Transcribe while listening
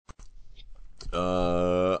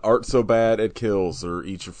Art so bad it kills, or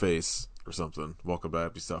eat your face, or something. Welcome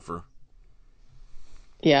back, you suffer.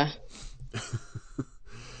 Yeah.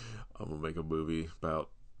 I'm gonna make a movie about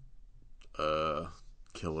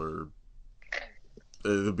killer.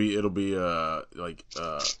 It'll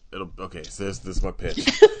okay. So this is my pitch.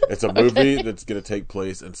 It's a movie Okay. that's gonna take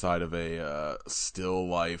place inside of a still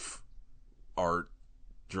life art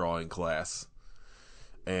drawing class,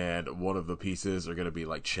 and one of the pieces are gonna be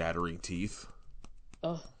like chattering teeth,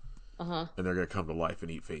 Oh. Uh-huh. and they're gonna come to life and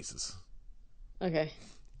eat faces. Okay.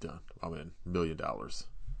 Done. I'm in $1 million.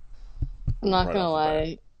 I'm not Right gonna off the bat.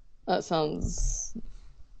 lie. That sounds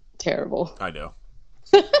terrible. I know,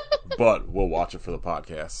 but we'll watch it for the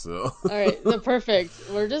podcast. So All right, the perfect.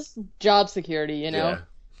 We're just job security, you know? yeah,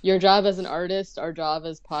 Your job as an artist, our job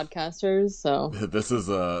as podcasters, so this is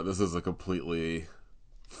a completely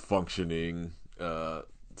functioning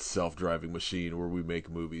self-driving machine where we make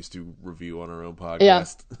movies to review on our own yeah,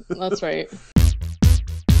 podcast. that's right.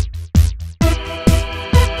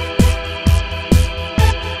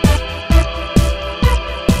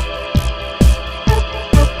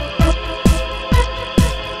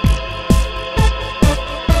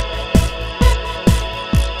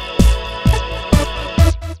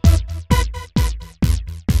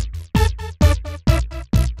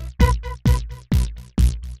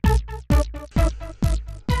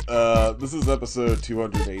 This is episode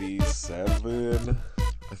 287,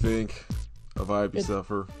 I think, of I Be It,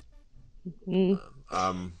 Suffer. mm,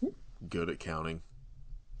 I'm good at counting.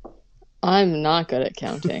 I'm not good at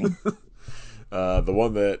counting. The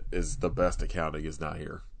one that is the best at counting is not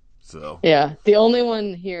here. So, Yeah, the only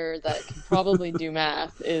one here that can probably do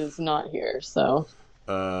math is not here, so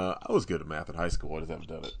I was good at math in high school. I just haven't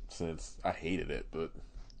done it since. I hated it, but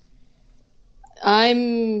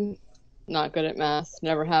I'm not good at math.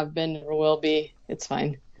 Never have been, never will be. It's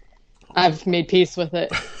fine. I've made peace with it.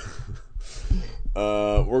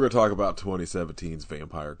 we're going to talk about 2017's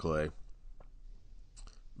Vampire Clay.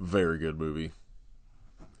 Very good movie.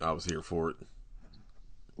 I was here for it.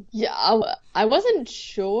 Yeah, I wasn't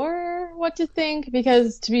sure what to think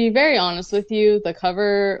because, to be very honest with you, the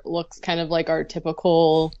cover looks kind of like our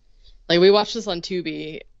typical. Like, we watched this on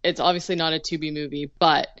Tubi. It's obviously not a Tubi movie,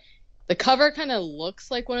 but the cover kind of looks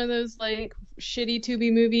like one of those, like, shitty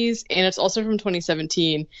Tubi movies, and it's also from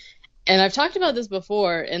 2017. And I've talked about this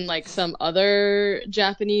before in, like, some other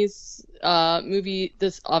Japanese movie.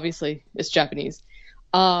 This obviously is Japanese.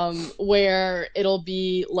 Where it'll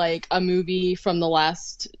be like a movie from the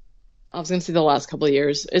last, I was gonna say the last couple of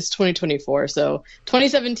years. It's 2024, so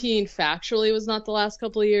 2017 factually was not the last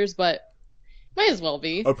couple of years, but might as well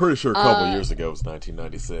be. I'm pretty sure a couple Uh, years ago was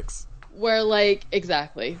 1996. where like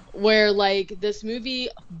exactly, where like this movie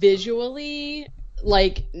visually,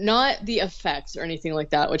 like not the effects or anything like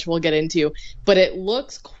that, which we'll get into, but it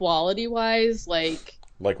looks quality wise like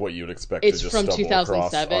Like what you'd expect to it's just from stumble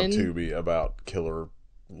across on 2007. Tubi about Killer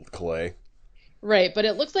Clay. Right, but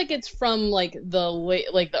it looks like it's from like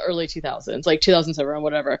like the early 2000s, like 2007 or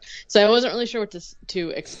whatever. So I wasn't really sure what to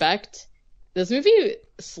expect. This movie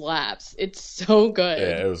slaps. It's so Yeah, good.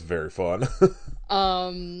 it was very fun.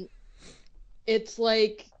 Um, it's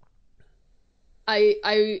like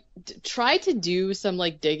tried to do some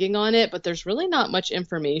like digging on it, but there's really not much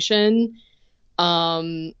information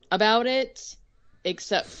about it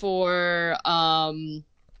except for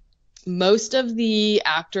most of the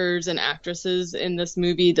actors and actresses in this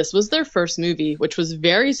movie, this was their first movie, which was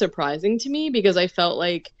very surprising to me because I felt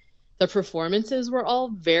like the performances were all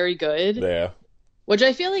very good, Yeah. which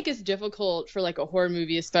I feel like is difficult for like a horror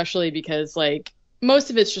movie, especially because like most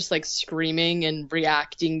of it's just like screaming and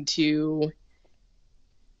reacting to,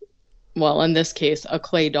 well, in this case, a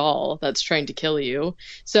clay doll that's trying to kill you.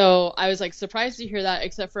 So I was like surprised to hear that,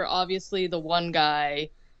 except for obviously the one guy.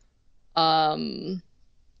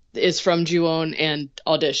 Is from Ju-on and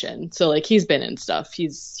Audition. So like he's been in stuff.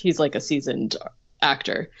 He's like a seasoned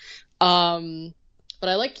actor. Um but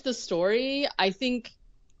I liked the story. I think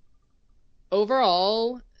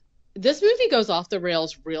overall this movie goes off the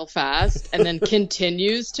rails real fast and then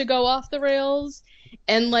continues to go off the rails.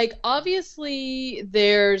 And like obviously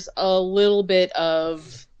there's a little bit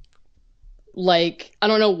of like I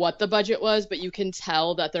don't know what the budget was, but you can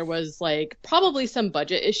tell that there was like probably some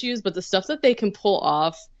budget issues, but the stuff that they can pull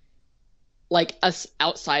off like us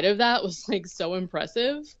outside of that was like so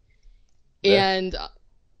impressive. Yeah. And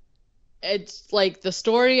it's like the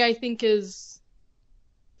story I think is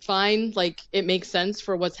fine. Like it makes sense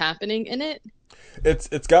for what's happening in it.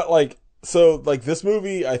 It's got like, so like this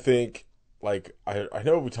movie, I think, like I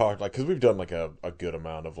know we talked like, because we've done like a good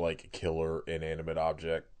amount of like killer inanimate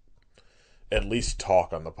object at least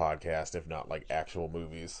talk on the podcast, if not like actual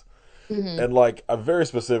movies. Hmm. And like I very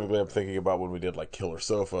specifically, I'm thinking about when we did like Killer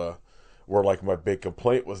Sofa, where like my big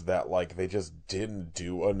complaint was that like they just didn't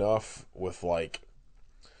do enough with like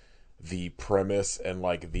the premise and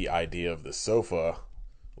like the idea of the sofa,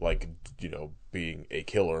 like being a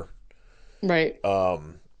killer. Right.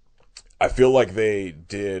 I feel like they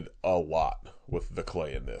did a lot with the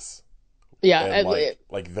clay in this. Yeah. And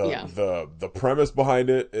like yeah. the premise behind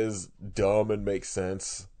it is dumb and makes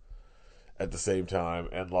sense at the same time,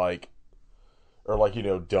 and like or like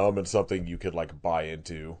dumb and something you could like buy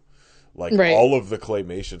into. Like Right. all of the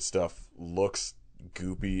claymation stuff looks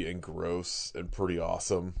goopy and gross and pretty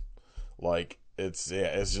awesome. Like it's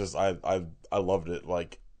just I loved it.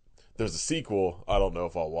 Like there's a sequel I don't know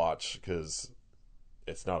if I'll watch because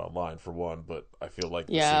it's not online for one, but I feel like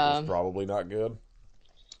the Yeah. sequel's probably not good.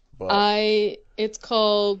 But It's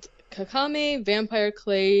called Kakame Vampire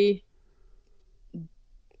Clay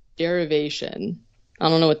Derivation. I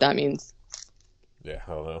don't know what that means. yeah,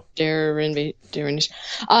 I don't know. Derivation.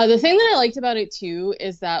 The thing that I liked about it too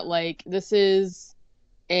is that like this is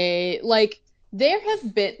a like there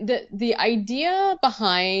have been the idea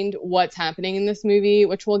behind what's happening in this movie,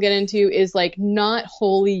 which we'll get into, is like not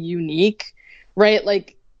wholly unique, right?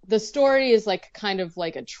 Like the story is like kind of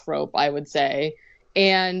like a trope, I would say.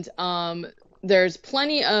 And there's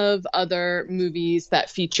plenty of other movies that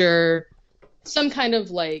feature some kind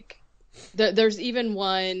of like there's even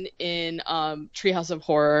one in Treehouse of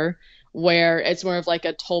Horror where it's more of like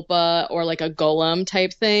a tulpa or like a golem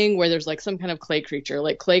type thing where there's like some kind of clay creature,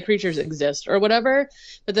 like clay creatures exist or whatever.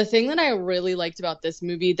 But the thing that I really liked about this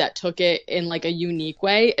movie that took it in like a unique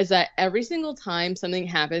way is that every single time something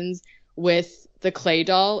happens with the clay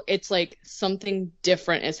doll, it's like something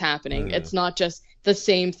different is happening. It's not just the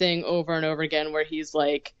same thing over and over again where he's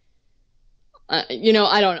like I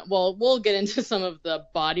don't know. Well, we'll get into some of the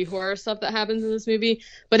body horror stuff that happens in this movie,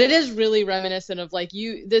 but it is really reminiscent of like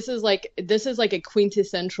this is like a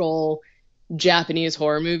quintessential Japanese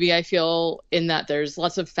horror movie, I feel, in that there's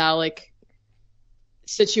lots of phallic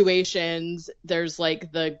situations. There's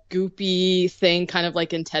like the goopy thing kind of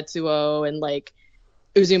like in Tetsuo and like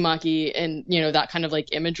Uzumaki and that kind of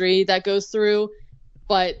like imagery that goes through.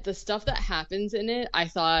 But the stuff that happens in it, I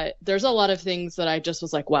thought there's a lot of things that I just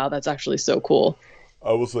was like, wow, that's actually so cool.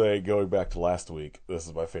 I will say, going back to last week, this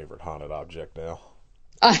is my favorite haunted object now.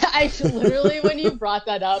 I literally, when you brought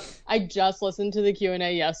that up, I just listened to the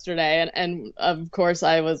Q&A yesterday, and of course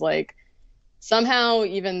I was like, somehow,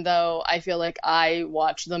 even though I feel like I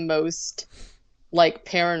watch the most like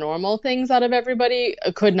paranormal things out of everybody,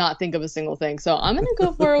 I could not think of a single thing. So I'm gonna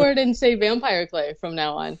go forward and say Vampire Clay from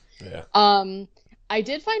now on. Yeah. I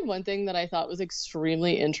did find one thing that I thought was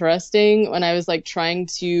extremely interesting when I was like trying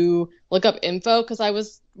to look up info because I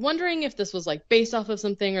was wondering if this was like based off of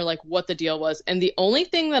something or like what the deal was. And the only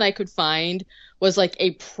thing that I could find was like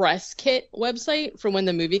a press kit website from when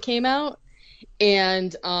the movie came out.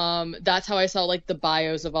 And that's how I saw like the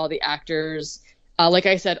bios of all the actors. Like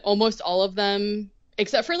I said, almost all of them,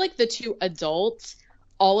 except for like the two adults,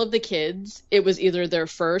 all of the kids, it was either their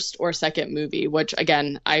first or second movie, which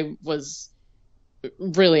again, I was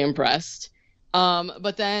really impressed.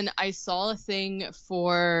 But then I saw a thing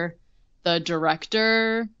for the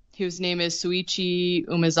director, whose name is Suichi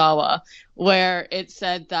Umezawa, where it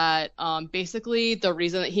said that basically the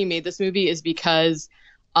reason that he made this movie is because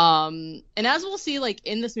and as we'll see like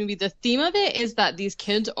in this movie, the theme of it is that these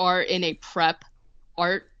kids are in a prep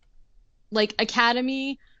art like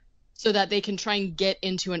academy so that they can try and get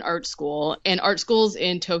into an art school. And art schools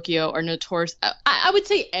in Tokyo are notorious. I would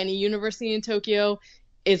say any university in Tokyo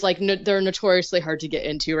is like, they're notoriously hard to get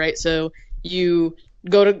into, right? So you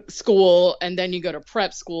go to school and then you go to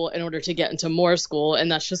prep school in order to get into more school.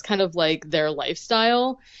 And that's just kind of like their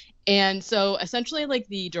lifestyle. And so essentially like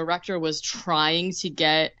the director was trying to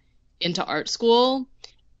get into art school.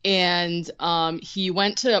 And he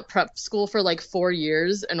went to prep school for like 4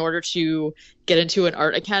 years in order to get into an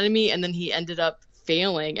art academy, and then he ended up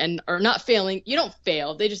failing, or not failing. You don't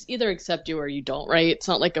fail; they just either accept you or you don't, right? It's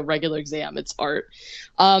not like a regular exam; it's art.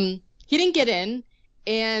 He didn't get in,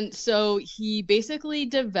 and so he basically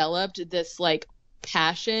developed this like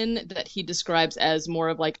passion that he describes as more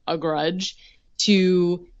of like a grudge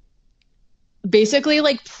to basically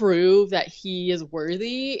like prove that he is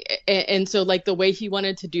worthy. And so like the way he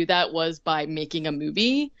wanted to do that was by making a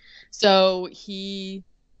movie. So he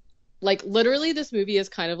like literally this movie is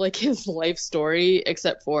kind of like his life story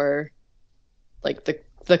except for like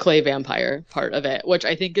the clay vampire part of it, which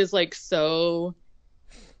I think is like so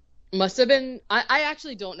must have been I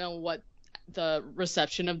actually don't know what the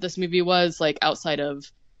reception of this movie was like outside of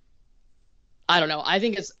I don't know. I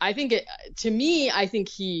think it, to me, I think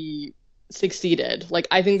he succeeded. Like,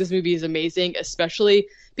 I think this movie is amazing, especially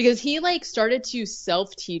because he like started to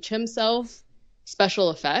self-teach himself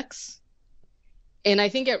special effects. And I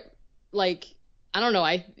think it, like, I don't know,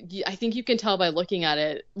 I think you can tell by looking at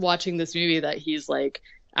it, watching this movie, that he's like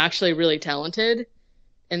actually really talented.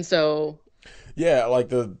 And so, Yeah,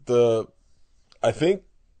 like I think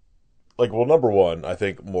like well, number one, I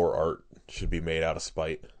think more art should be made out of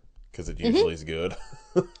spite because it usually mhm. is good.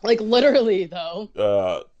 Like literally though.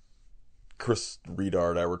 uh, Chris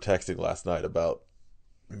Redar and I were texting last night about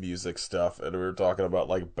music stuff, and we were talking about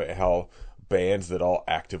like how bands that all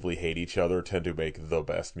actively hate each other tend to make the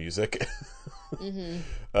best music. Hmm.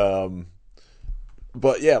 um,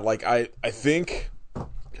 but yeah, like I think, God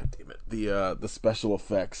damn it, the special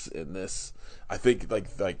effects in this, I think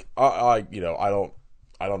like I you know I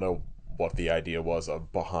don't know what the idea was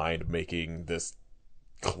of behind making this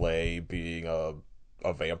clay being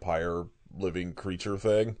a vampire living creature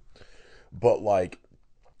thing, but like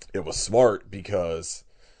it was smart because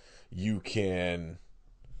you can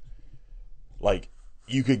like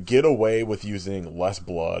you could get away with using less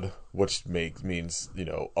blood, which means you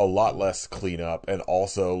know a lot less cleanup, and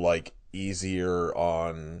also like easier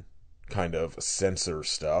on kind of censor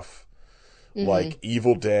stuff. Hmm. Like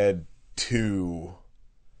Evil Dead 2,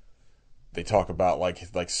 they talk about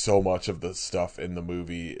like so much of the stuff in the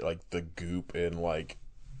movie, like the goop and like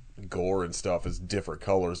gore and stuff, is different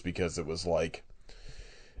colors because it was like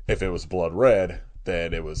if it was blood red,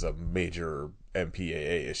 then it was a major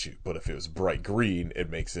MPAA issue. But if it was bright green, it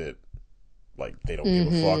makes it like they don't give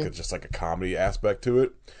a fuck. Hmm. It's just like a comedy aspect to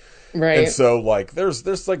it. And Right. so like there's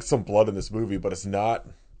like some blood in this movie, but it's not.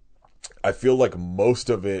 I feel like most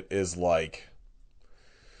of it is like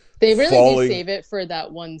They really do falling. save it for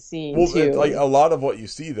that one scene Well, like too. a lot of what you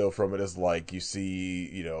see though from it is like you see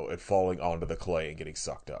you know it falling onto the clay and getting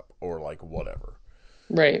sucked up or like whatever.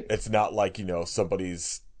 Right. It's not like you know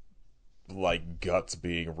somebody's like guts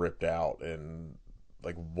being ripped out and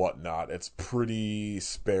like whatnot. It's pretty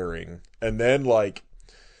sparing. And then like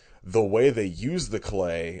the way they use the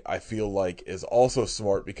clay, I feel like is also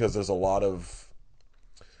smart because there's a lot of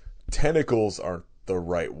tentacles aren't the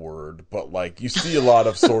right word, but like you see a lot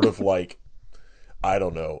of sort of like I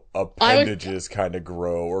don't know, I would, appendages kind of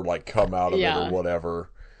grow or like come out of it or yeah,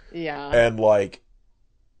 whatever. yeah, And like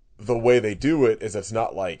the way they do it is it's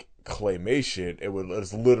not like claymation.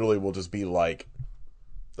 It's literally will just be like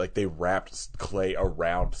they wrapped clay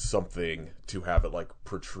around something to have it like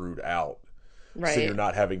protrude out. So you're right.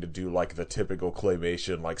 not having to do like the typical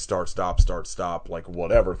claymation like start stop like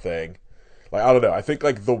whatever thing. Like I don't know. I think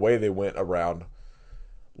like the way they went around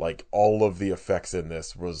like all of the effects in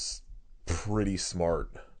this was pretty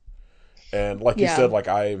smart. And like you said, Yeah. like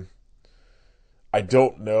I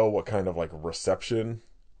don't know what kind of like reception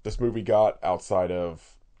this movie got outside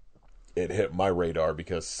of it hit my radar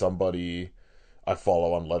because somebody I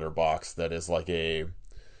follow on Letterboxd that is like a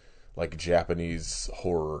like Japanese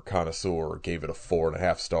horror connoisseur gave it a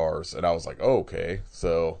 4.5 stars, and I was like, oh, okay,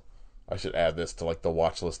 so I should add this to like the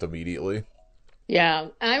watch list immediately. Yeah.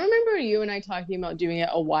 And I remember you and I talking about doing it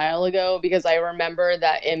a while ago because I remember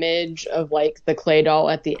that image of like the clay doll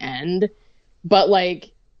at the end. But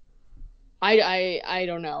like I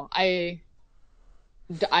don't know. I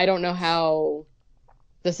don't know how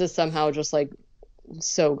this is somehow just like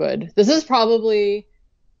so good. This is probably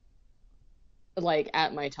like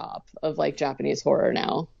at my top of like Japanese horror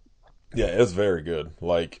now. Yeah, it's very good.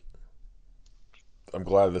 Like I'm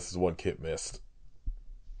glad this is one Kit missed.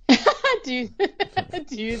 Do you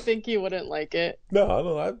do you think he wouldn't like it? No, I don't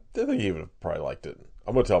know. I think he would have probably liked it.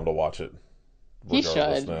 I'm gonna tell him to watch it He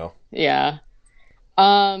regardless should. now. Yeah.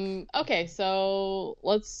 Okay, so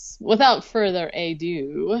let's, without further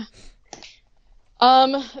ado,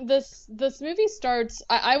 this movie starts.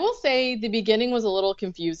 I will say the beginning was a little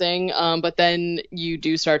confusing, but then you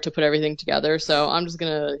do start to put everything together. So I'm just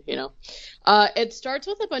gonna, it starts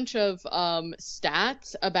with a bunch of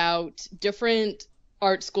stats about different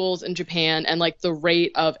art schools in Japan and like the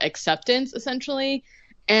rate of acceptance, essentially.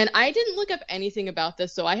 And I didn't look up anything about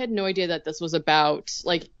this, so I had no idea that this was about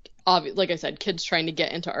like I said, kids trying to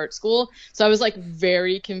get into art school. So I was like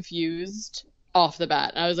very confused off the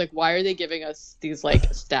bat. And I was like, why are they giving us these like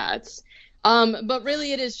stats? But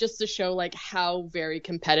really it is just to show like how very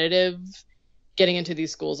competitive getting into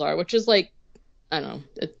these schools are, which is like, I don't know,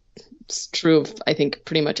 it's true of I think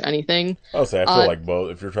pretty much anything. I'll say I feel Uh, like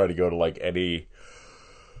both. If you're trying to go to like any,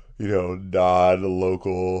 you know,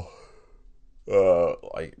 non-local,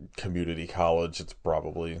 like community college, it's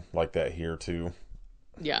probably like that here too.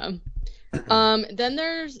 Yeah. Then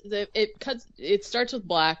it starts with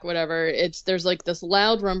black, whatever. There's like this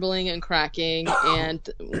loud rumbling and cracking, and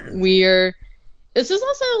we're this is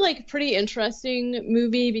also like pretty interesting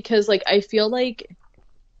movie because like I feel like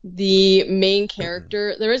the main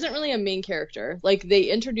character, there isn't really a main character. Like they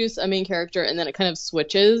introduce a main character and then it kind of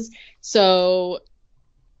switches. So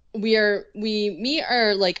we meet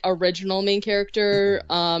our like original main character,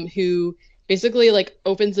 who basically like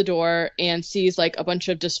opens the door and sees like a bunch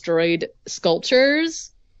of destroyed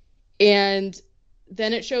sculptures, and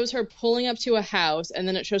then it shows her pulling up to a house, and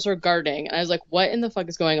then it shows her gardening, and I was like, what in the fuck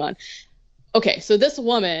is going on? Okay, so this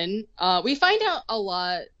woman, we find out a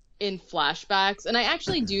lot in flashbacks, and I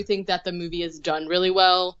actually do think that the movie is done really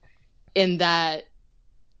well in that.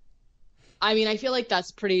 I mean, I feel like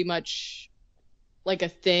that's pretty much like a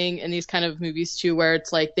thing in these kind of movies too, where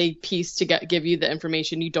it's like they piece to give you the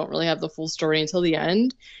information. You don't really have the full story until the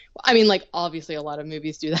end. I mean, like obviously a lot of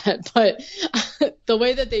movies do that, but the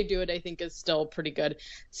way that they do it, I think, is still pretty good.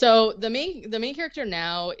 So the main character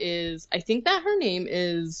now is, I think that her name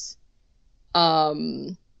is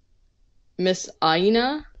Miss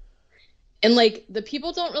Aina. And like the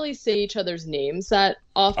people don't really say each other's names that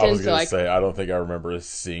often. I was gonna say I don't think I remember a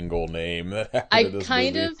single name that happened I in this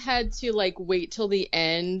kind movie. of had to like wait till the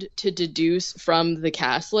end to deduce from the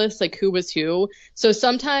cast list like who was who. So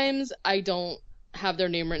sometimes I don't have their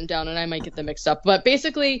name written down and I might get them mixed up. But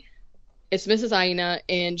basically, it's Mrs. Aina,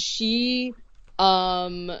 and she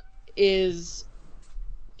is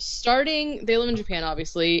starting. They live in Japan,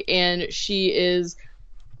 obviously, and she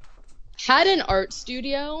had an art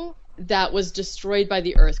studio that was destroyed by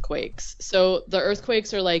the earthquakes. So the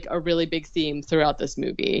earthquakes are like a really big theme throughout this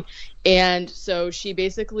movie. And so she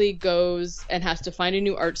basically goes and has to find a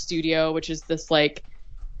new art studio, which is this like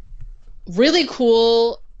really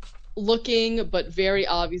cool looking but very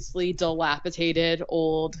obviously dilapidated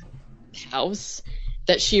old house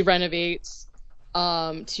that she renovates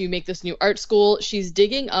to make this new art school. She's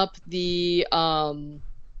digging up the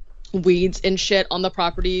weeds and shit on the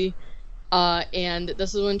property. And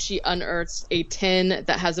this is when she unearths a tin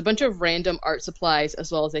that has a bunch of random art supplies as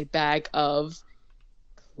well as a bag of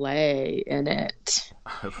clay in it.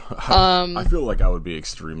 I feel like I would be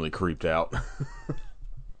extremely creeped out.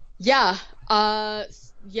 Yeah.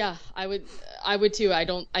 Yeah, I would too.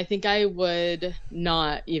 I think I would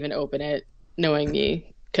not even open it knowing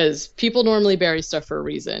me, because people normally bury stuff for a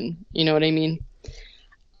reason. You know what I mean?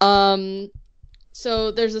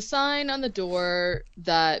 So there's a sign on the door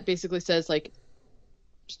that basically says like,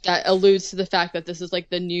 that alludes to the fact that this is like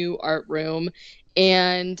the new art room.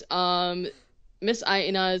 And Miss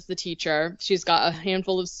Aina is the teacher. She's got a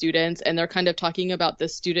handful of students, and they're kind of talking about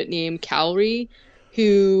this student named Kaori,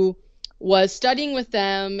 who was studying with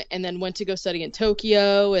them and then went to go study in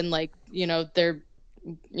Tokyo, and like, they're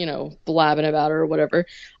blabbing about her or whatever.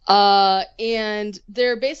 And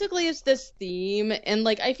there basically is this theme, and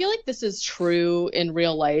like I feel like this is true in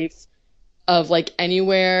real life of like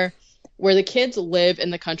anywhere where the kids live in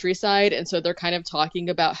the countryside, and so they're kind of talking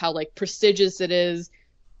about how like prestigious it is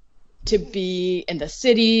to be in the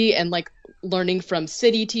city, and like learning from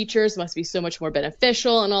city teachers must be so much more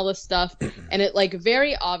beneficial and all this stuff. And it like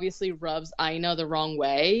very obviously rubs Aina the wrong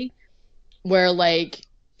way, where like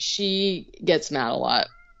she gets mad a lot.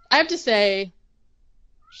 I have to say,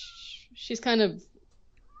 she's kind of,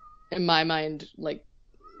 in my mind, like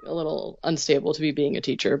a little unstable to be being a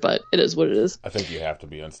teacher, but it is what it is. I think you have to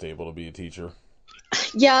be unstable to be a teacher.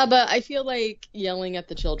 Yeah, but I feel like yelling at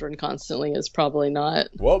the children constantly is probably not.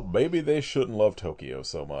 Well, maybe they shouldn't love Tokyo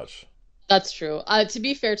so much. That's true. To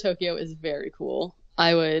be fair, Tokyo is very cool.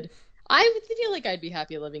 I would feel like I'd be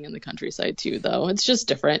happy living in the countryside too, though. It's just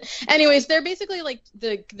different. Anyways, they're basically like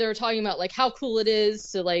they're talking about like how cool it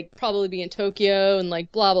is to like probably be in Tokyo and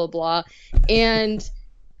like blah blah blah. And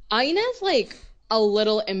Aina's like a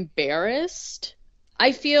little embarrassed,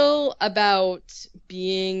 I feel, about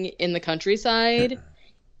being in the countryside.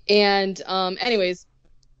 And anyways,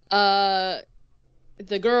 the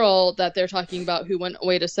girl that they're talking about who went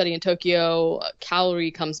away to study in Tokyo,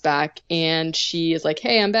 Kaori, comes back, and she is like,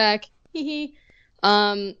 "Hey, I'm back." Hee.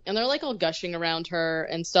 And they're like all gushing around her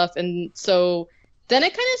and stuff. And so then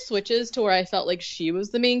it kind of switches to where I felt like she was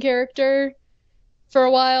the main character for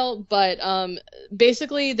a while. But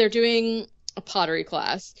basically they're doing a pottery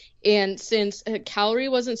class. And since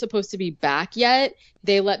Kaori wasn't supposed to be back yet,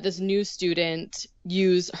 they let this new student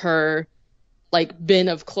use her like bin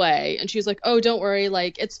of clay, and she's like, "Oh, don't worry,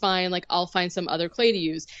 like it's fine, like I'll find some other clay to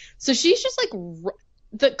use." So she's just like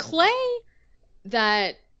the clay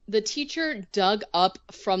that the teacher dug up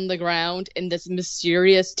from the ground in this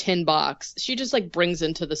mysterious tin box. She just like brings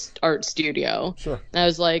into the art studio. Sure. And I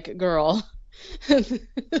was like, girl. Hey,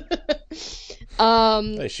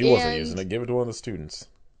 she wasn't And using it. Give it to one of the students.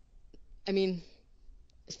 I mean,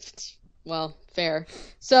 well, fair.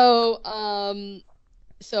 So,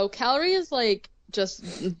 so Calorie is like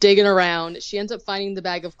just digging around. She ends up finding the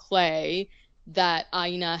bag of clay that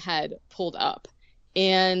Aina had pulled up.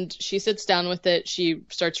 And she sits down with it. She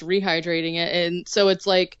starts rehydrating it. And so it's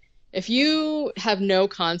like if you have no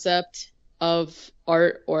concept of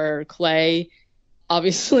art or clay,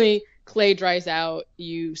 obviously clay dries out,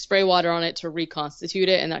 you spray water on it to reconstitute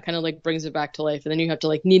it, and that kind of like brings it back to life. And then you have to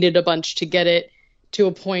like knead it a bunch to get it to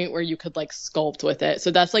a point where you could like sculpt with it.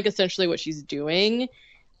 So that's like essentially what she's doing.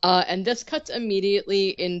 And this cuts immediately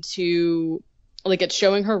into like it's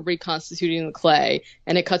showing her reconstituting the clay,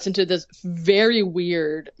 and it cuts into this very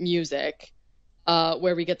weird music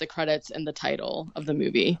where we get the credits and the title of the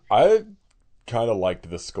movie. I kind of liked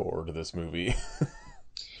the score to this movie.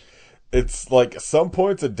 It's like at some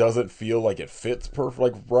points it doesn't feel like it fits perfect,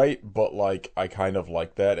 like right, but like I kind of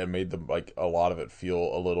like that and made them like a lot of it feel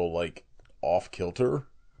a little like off kilter.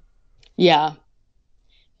 Yeah.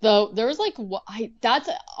 Though there was like that's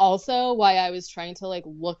also why I was trying to like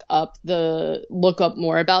look up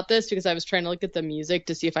more about this, because I was trying to look at the music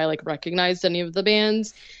to see if I like recognized any of the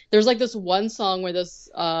bands. There's like this one song where this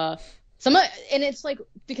and it's like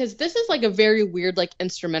because this is like a very weird like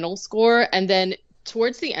instrumental score, and then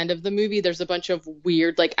towards the end of the movie there's a bunch of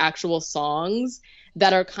weird like actual songs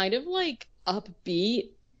that are kind of like upbeat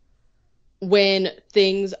when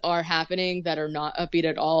things are happening that are not upbeat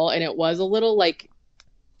at all, and it was a little like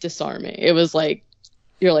disarming. It was like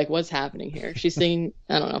you're like, what's happening here? She's singing,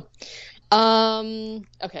 I don't know.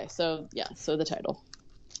 Okay, so yeah, so the title.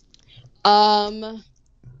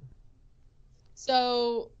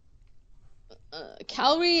 So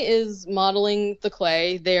Calorie is modeling the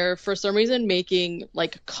clay. They're for some reason making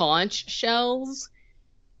like conch shells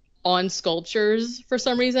on sculptures for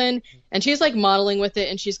some reason, and she's like modeling with it,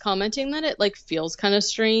 and she's commenting that it like feels kind of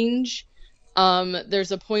strange.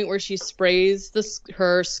 There's a point where she sprays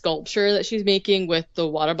her sculpture that she's making with the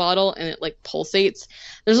water bottle, and it like pulsates.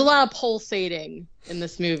 There's a lot of pulsating in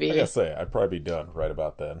this movie. I gotta say, I'd probably be done right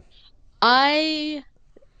about then. I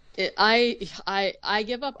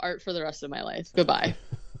give up art for the rest of my life. Goodbye.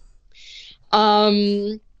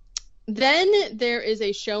 Then there is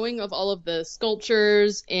a showing of all of the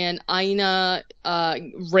sculptures, and Aina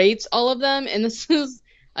rates all of them, and this is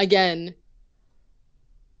again,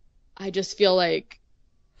 I just feel like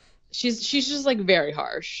she's just like very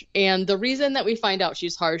harsh, and the reason that we find out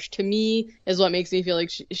she's harsh to me is what makes me feel like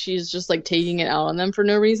she's just like taking it out on them for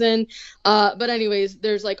no reason. But anyways,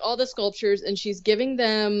 there's like all the sculptures, and she's giving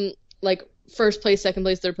them like first place, second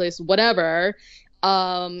place, third place, whatever.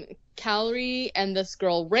 Calorie and this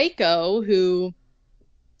girl Reiko, who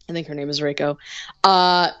I think her name is Reiko,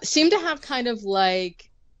 seem to have kind of like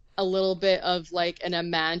a little bit of like an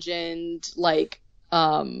imagined like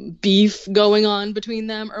beef going on between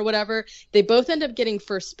them or whatever. They both end up getting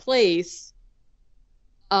first place.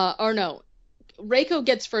 Or no, Reiko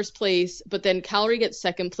gets first place, but then Calorie gets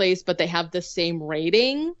second place, but they have the same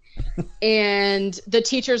rating. And the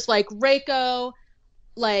teacher's like, Reiko,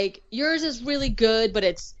 like yours is really good, but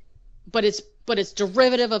it's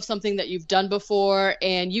derivative of something that you've done before,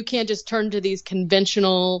 and you can't just turn to these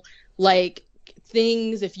conventional like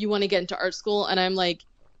things if you want to get into art school. And I'm like,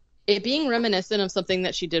 it being reminiscent of something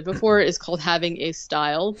that she did before is called having a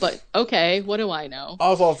style, but okay, what do I know? I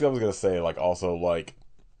was gonna say, like, also, like,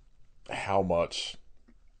 how much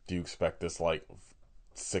do you expect this, like,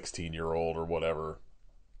 16-year-old or whatever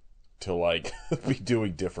to, like, be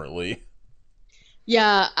doing differently?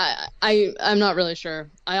 Yeah, I'm not really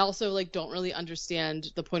sure. I also like don't really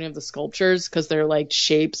understand the point of the sculptures because they're like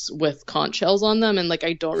shapes with conch shells on them, and like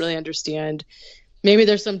I don't really understand. Maybe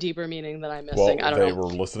there's some deeper meaning that I'm missing. Well, I don't know. they were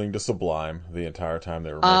listening to Sublime the entire time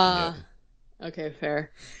they were making it. Okay,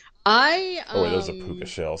 fair. Oh wait, those are puka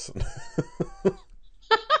shells.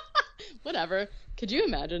 Whatever. Could you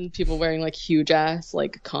imagine people wearing like huge ass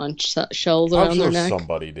like conch shells around their neck?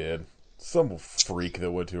 Somebody did. Some freak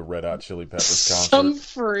that went to a Red Hot Chili Peppers concert. Some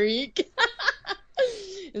freak.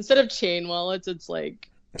 Instead of chain wallets, it's like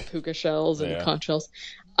puka shells and conch shells.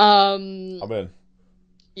 I'm in.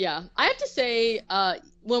 Yeah, I have to say,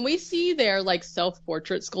 when we see their like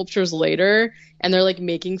self-portrait sculptures later, and they're like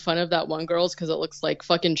making fun of that one girl's because it looks like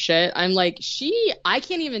fucking shit, I'm like, I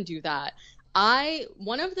can't even do that.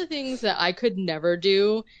 One of the things that I could never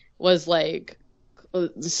do was like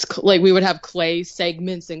like we would have clay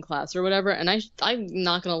segments in class or whatever, and I'm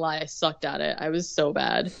not gonna lie, I sucked at it. I was so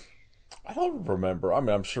bad. I don't remember. I mean,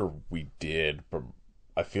 I'm sure we did, but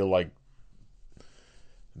I feel like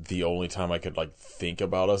the only time I could like think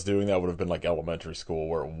about us doing that would have been like elementary school,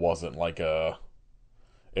 where it wasn't like a.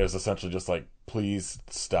 It was essentially just like, please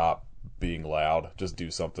stop being loud, just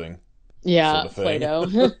do something, sort Yeah, of thing. Play-Doh.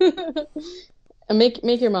 And make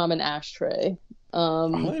your mom an ashtray.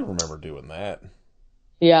 I don't Um, even remember doing that.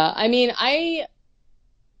 yeah, I mean,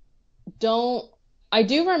 don't I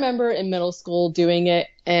do remember in middle school doing it,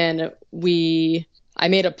 and I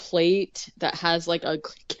made a plate that has like a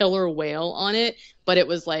killer whale on it, but it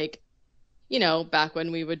was like, back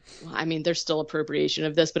when I mean, there's still appropriation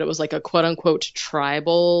of this, but it was like a quote unquote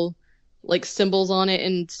tribal like symbols on it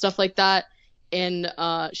and stuff like that. And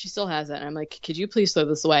she still has it. And I'm like, could you please throw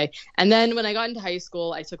this away? And then when I got into high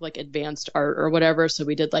school, I took like advanced art or whatever. So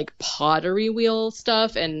we did like pottery wheel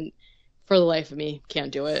stuff. And for the life of me,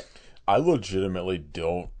 can't do it. I legitimately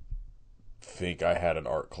don't think I had an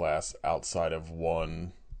art class outside of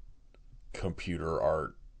one computer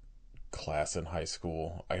art class in high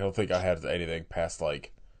school. I don't think I had anything past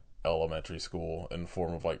like elementary school in the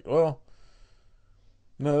form of like, well,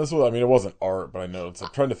 no, this was, I mean, it wasn't art, but I know I'm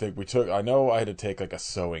trying to think. I know I had to take like a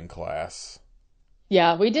sewing class.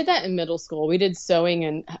 Yeah, we did that in middle school. We did sewing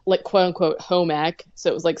and like quote unquote home ec. So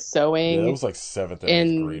it was like Yeah, that sewing was like seventh and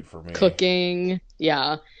eighth and grade for me. cooking.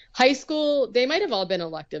 Yeah. High school, they might have all been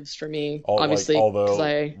electives for me, obviously, because Although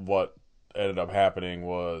I, what ended up happening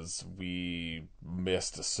was we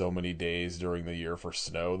missed so many days during the year for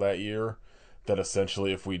snow that year that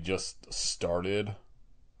essentially if we just started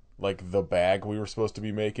like the bag we were supposed to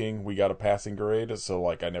be making, we got a passing grade. So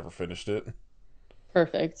like I never finished it.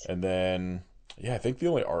 perfect. And then yeah, I think the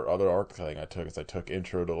only other art thing I took is I took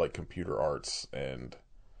intro to like computer arts, and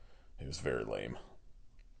it was very lame.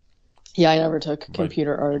 Yeah, I never took My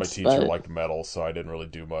computer my arts, teacher but liked metal, so I didn't really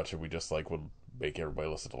do much, and we just like would make everybody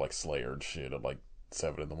listen to like Slayer and shit at like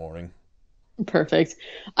 7 in the morning. perfect.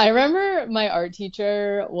 I remember my art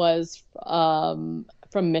teacher was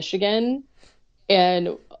from Michigan,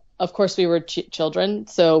 and of course we were children,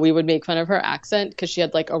 so we would make fun of her accent because she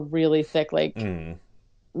had like a really thick like Mm.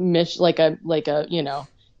 like a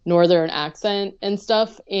northern accent and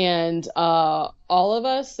stuff. And all of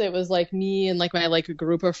us, it was like me and like my like a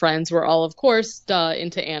group of friends were all of course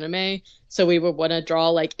into anime, so we would want to draw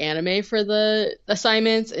like anime for the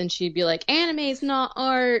assignments, and she'd be like, anime's not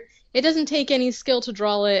art, it doesn't take any skill to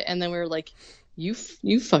draw it. And then we were like, you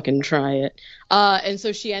fucking try it. And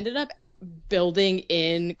so she ended up building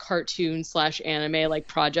in cartoon slash anime like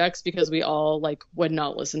projects because we all like would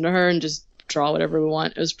not listen to her and just draw whatever we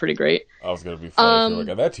want. It was pretty great. I was gonna be funny if you're like, Um,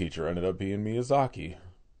 and that teacher ended up being Miyazaki.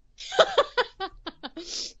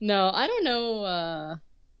 no, I don't know.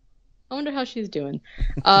 I wonder how she's doing.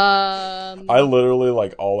 I Um, literally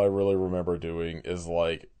like all I really remember doing is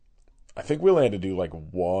like I think we only had to do like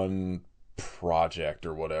one project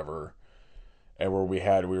or whatever, and where we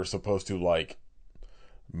were supposed to like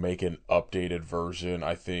make an updated version,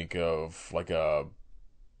 I think, of like a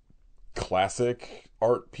classic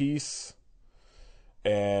art piece,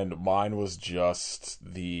 and mine was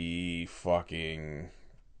just the fucking,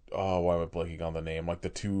 oh, why am I blanking on the name? Like the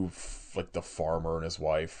two, like the farmer and his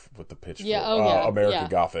wife with the yeah, pitchfork, oh yeah, American yeah,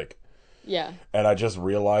 Gothic. yeah. And I just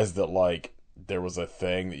realized that like there was a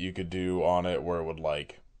thing that you could do on it where it would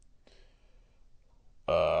like,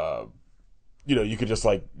 uh, you could just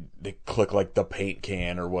like click like the paint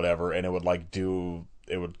can or whatever, and it would like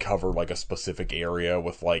it would cover like a specific area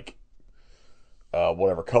with like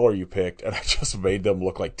whatever color you picked, and I just made them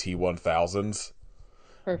look like T1000s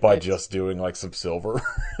by Perfect. just doing like some silver.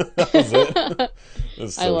 That was it. It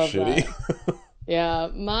was I so love that. shitty. Yeah,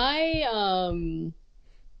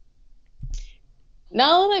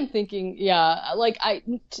 now that I'm thinking, yeah, like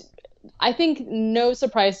I think no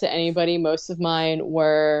surprise to anybody, most of mine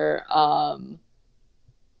were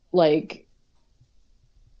like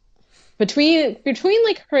between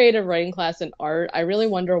like creative writing class and art. I really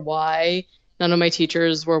wonder why none of my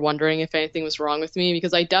teachers were wondering if anything was wrong with me,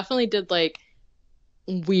 because I definitely did like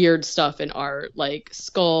weird stuff in art, like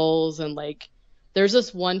skulls, and like there's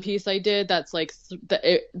this one piece I did that's like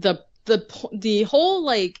the whole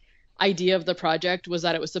like idea of the project was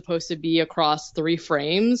that it was supposed to be across 3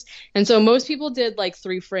 frames. And so most people did like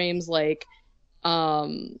 3 frames like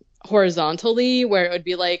horizontally, where it would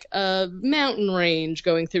be like a mountain range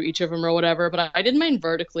going through each of them or whatever, but I did mine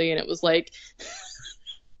vertically, and it was like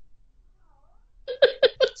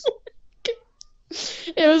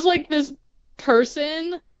it was like this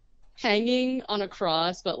person hanging on a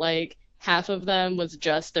cross, but like half of them was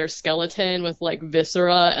just their skeleton with like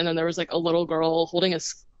viscera, and then there was like a little girl holding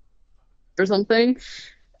or something.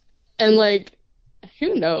 And like,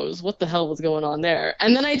 who knows what the hell was going on there?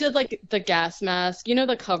 And then I did like the gas mask,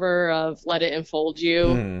 the cover of Let It Enfold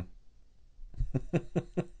You. Mm.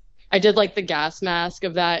 I did like the gas mask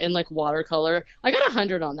of that in like watercolor. I got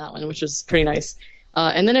 100 on that one, which was pretty nice.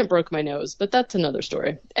 And then it broke my nose, but that's another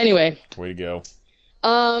story. Anyway, Way to go.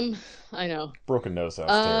 I know. Broken nose sounds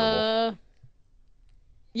terrible.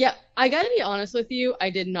 Yeah, I gotta be honest with you. I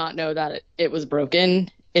did not know that it was broken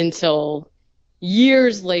until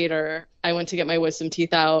years later. I went to get my wisdom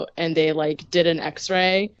teeth out, and they like did an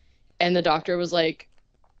X-ray, and the doctor was like,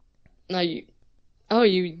 "No,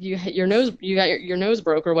 your nose, you got your nose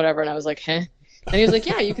broke or whatever." And I was like, "Huh?" And he was like,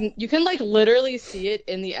 "Yeah, you can like literally see it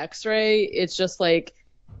in the X-ray. It's just like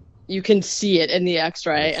you can see it in the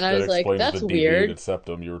X-ray." And I was like, explains "That's the weird." deviated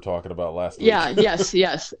septum you were talking about last week. Yeah,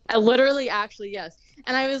 yes. I literally, actually, yes.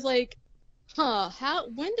 And I was like,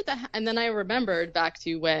 when did that and then I remembered back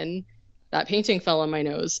to when that painting fell on my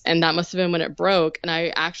nose, and that must have been when it broke, and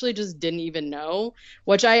I actually just didn't even know,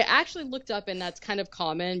 which I actually looked up, and that's kind of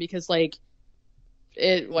common because like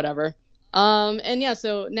whatever. And yeah,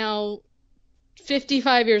 so now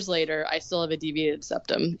 55 years later, I still have a deviated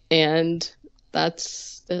septum, and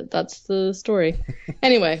that's the story.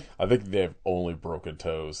 Anyway, I think they have only broken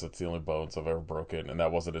toes. That's the only bones I've ever broken, and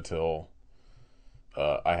that wasn't until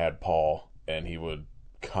I had Paul, and he would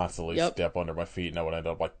constantly step under my feet, and I would end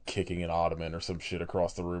up like kicking an ottoman or some shit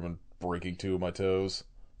across the room and breaking two of my toes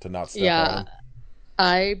to not step on them.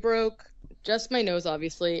 I broke just my nose,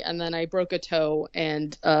 obviously, and then I broke a toe,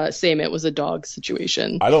 and same, it was a dog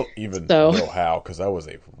situation. I don't even know how, because I was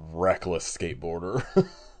a reckless skateboarder.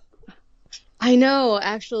 I know,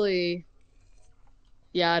 actually.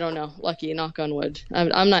 Yeah, I don't know. Lucky, knock on wood.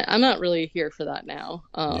 I'm not really here for that now.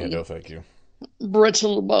 Yeah, no, thank you.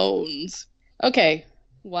 Brittle bones. Okay.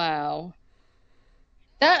 Wow.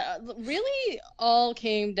 That really all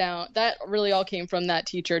came from that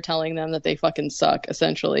teacher telling them that they fucking suck,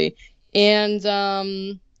 essentially. And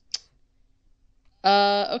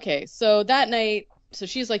okay, so that night, so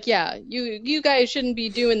she's like, "Yeah, you guys shouldn't be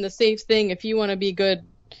doing the safe thing if you want to be good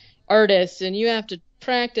artists, and you have to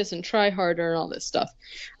practice and try harder and all this stuff."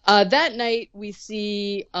 That night we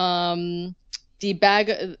see the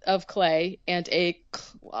bag of clay and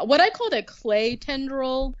what I called a clay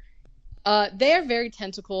tendril. They are very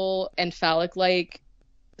tentacle and phallic-like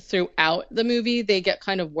throughout the movie. They get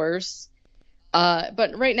kind of worse.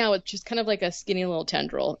 But right now it's just kind of like a skinny little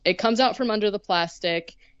tendril. It comes out from under the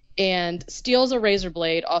plastic and steals a razor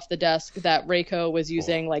blade off the desk that Reiko was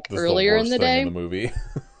using earlier in the day. In the movie.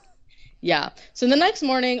 Yeah. So the next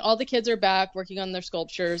morning, all the kids are back working on their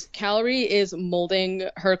sculptures. Calorie is molding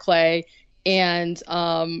her clay and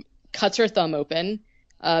cuts her thumb open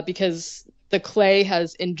because the clay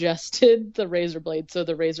has ingested the razor blade. So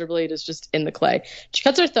the razor blade is just in the clay. She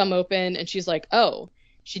cuts her thumb open and she's like, oh.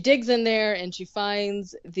 She digs in there and she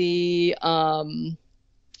finds the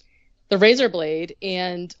razor blade.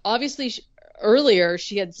 And obviously earlier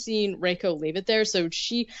she had seen Reiko leave it there. So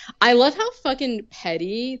I love how fucking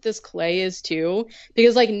petty this clay is too.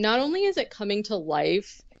 Because not only is it coming to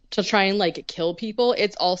life to try and kill people,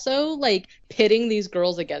 it's also pitting these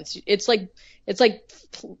girls against you. It's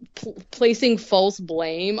placing false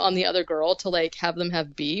blame on the other girl to have them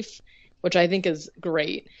have beef, which I think is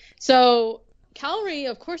great. So Calorie,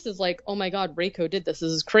 of course, is like, oh my god, Reiko did this.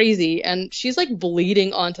 This is crazy. And she's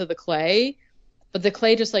bleeding onto the clay, but the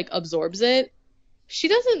clay just absorbs it. She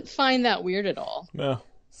doesn't find that weird at all. No,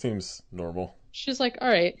 seems normal. She's like, all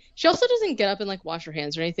right. She also doesn't get up and wash her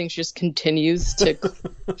hands or anything. She just continues to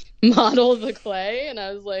model the clay. And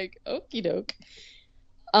I was like, okie doke.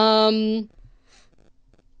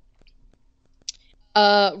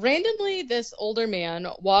 Randomly, this older man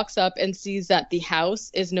walks up and sees that the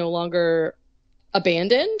house is no longer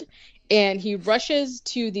abandoned, and he rushes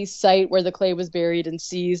to the site where the clay was buried and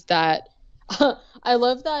sees that I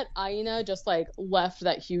love that Aina just left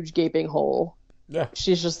that huge gaping hole. Yeah.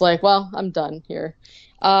 She's just like, well, I'm done here.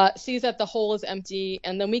 Sees that the hole is empty,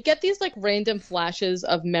 and then we get these random flashes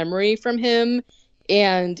of memory from him,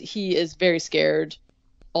 and he is very scared.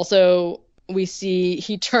 Also, we see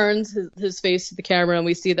he turns his face to the camera, and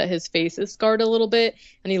we see that his face is scarred a little bit,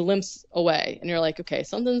 and he limps away. And you're like, okay,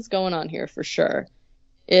 something's going on here for sure.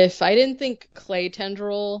 If I didn't think clay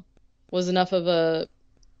tendril was enough of a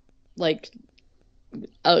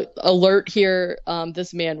alert here,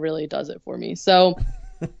 this man really does it for me. So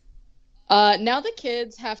Now the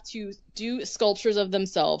kids have to do sculptures of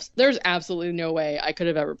themselves. There's absolutely no way I could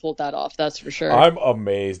have ever pulled that off, that's for sure. I'm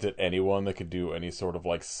amazed at anyone that could do any sort of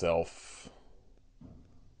like self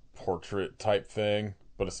portrait type thing,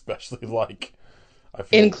 but especially like I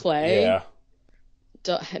In feel clay, yeah.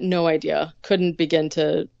 no idea. Couldn't begin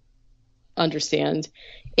to understand.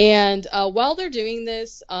 And while they're doing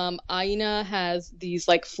this, Aina has these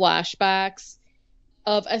like flashbacks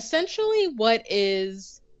of essentially what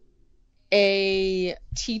is a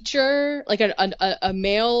teacher, like a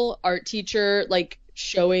male art teacher, like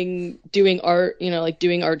doing art, like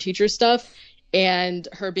doing art teacher stuff, and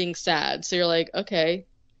her being sad. So you're like, okay,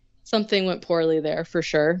 something went poorly there for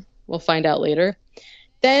sure. We'll find out later.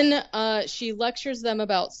 Then she lectures them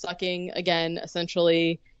about sucking again,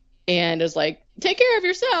 essentially, and is like, take care of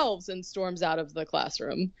yourselves, and storms out of the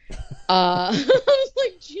classroom. I was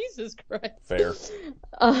like, Jesus Christ. Fair.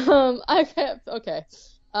 Okay.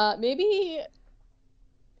 Maybe,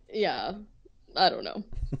 yeah, I don't know.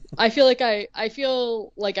 I feel like I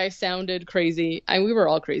sounded crazy. We were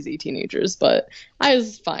all crazy teenagers, but I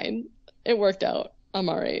was fine. It worked out. I'm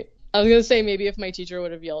all right. I was gonna say maybe if my teacher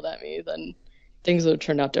would have yelled at me, then things would have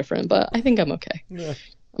turned out different, but I think I'm okay. Yeah,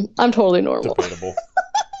 I'm totally normal. debatable.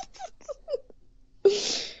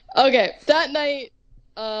 Okay, that night,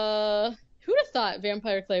 who'd have thought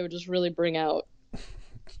Vampire Clay would just really bring out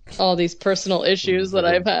all these personal issues that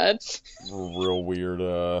I've had? Real weird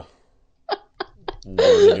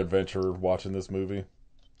learning adventure watching this movie.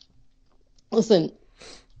 Listen,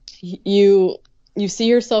 you see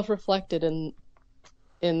yourself reflected in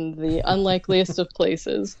the unlikeliest of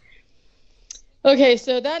places. Okay,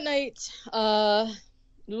 so that night, I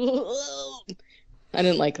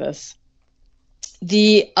didn't like this.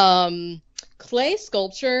 The clay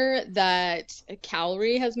sculpture that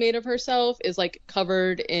Calorie has made of herself is like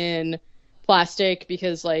covered in plastic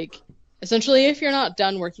because like essentially if you're not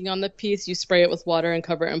done working on the piece, you spray it with water and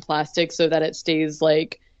cover it in plastic so that it stays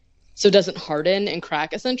like so it doesn't harden and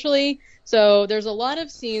crack essentially. So there's a lot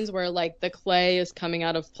of scenes where like the clay is coming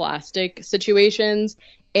out of plastic situations,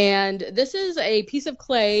 and this is a piece of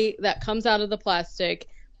clay that comes out of the plastic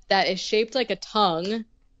that is shaped like a tongue,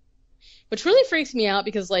 which really freaks me out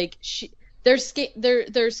because like they're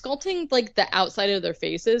sculpting like the outside of their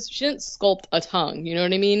faces. She didn't sculpt a tongue, you know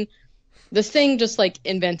what I mean? This thing just like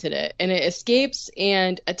invented it, and it escapes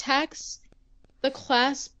and attacks the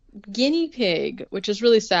class guinea pig, which is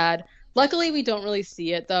really sad. Luckily, we don't really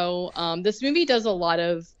see it though. This movie does a lot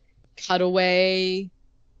of cutaway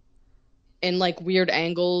and like weird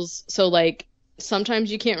angles, so like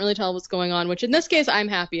sometimes you can't really tell what's going on, which in this case I'm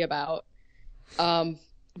happy about.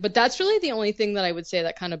 But that's really the only thing that I would say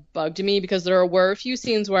that kind of bugged me because there were a few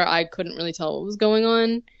scenes where I couldn't really tell what was going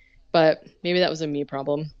on, but maybe that was a me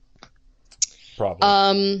problem.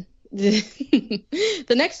 Probably.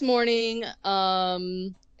 The next morning,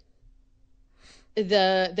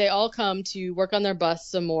 they all come to work on their bus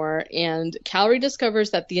some more, and Calorie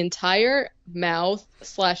discovers that the entire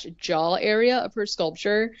mouth/jaw area of her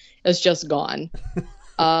sculpture is just gone,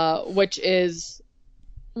 which is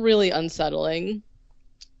really unsettling,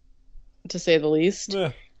 to say the least.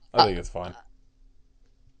 Yeah, I think it's fine.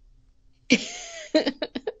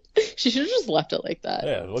 She should have just left it like that.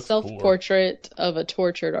 Yeah, it looks Self-portrait of a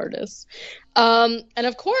tortured artist. And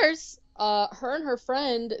of course, her and her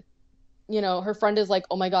friend, her friend is like,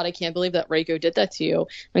 oh my God, I can't believe that Reiko did that to you.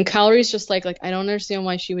 And Calorie's just like, I don't understand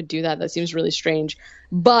why she would do that. That seems really strange.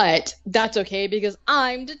 But that's okay because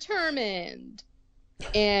I'm determined.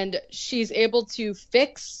 And she's able to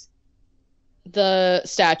fix the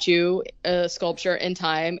statue sculpture in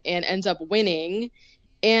time and ends up winning.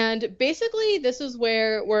 And basically this is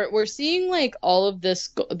where we're seeing like all of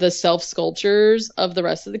the self sculptures of the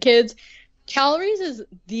rest of the kids. Calorie's is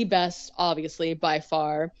the best, obviously, by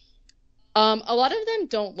far. A lot of them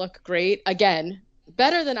don't look great. Again,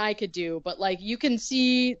 better than I could do, but like you can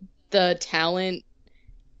see the talent,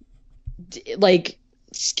 like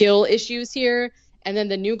skill issues here. And then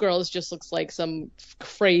the new girls just looks like some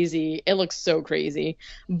crazy. It looks so crazy.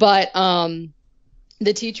 But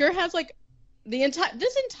the teacher has like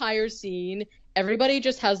this entire scene. Everybody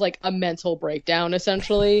just has like a mental breakdown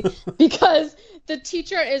essentially because the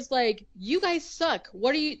teacher is like, "You guys suck.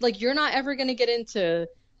 What are you like? You're not ever gonna get into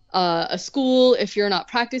a school if you're not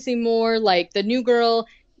practicing more." Like the new girl,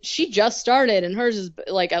 she just started and hers is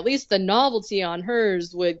like at least the novelty on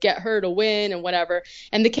hers would get her to win and whatever.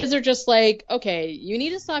 And the kids are just like, okay, you need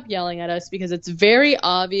to stop yelling at us because it's very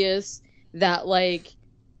obvious that like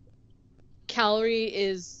Calorie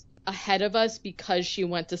is ahead of us because she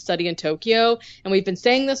went to study in Tokyo. And we've been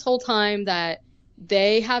saying this whole time that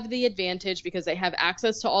they have the advantage because they have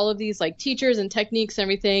access to all of these like teachers and techniques and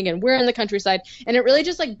everything, and we're in the countryside, and it really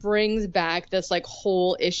just like brings back this like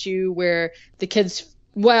whole issue where the kids,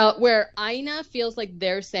 well, where Aina feels like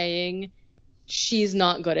they're saying she's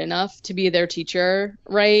not good enough to be their teacher,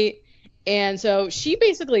 right? And so she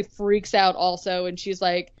basically freaks out also, and she's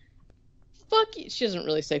like, fuck you. She doesn't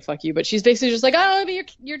really say fuck you, but she's basically just like, I don't want to be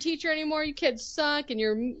your teacher anymore. You kids suck, and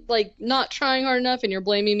you're like not trying hard enough, and you're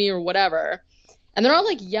blaming me or whatever. And they're all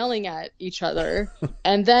like yelling at each other.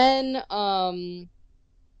 And then Aina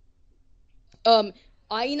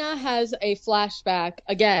has a flashback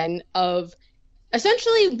again of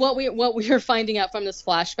essentially what we are finding out from this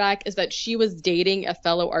flashback is that she was dating a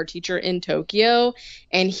fellow art teacher in Tokyo,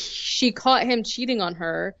 and she caught him cheating on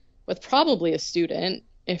her with probably a student,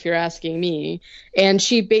 if you're asking me. And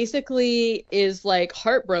she basically is like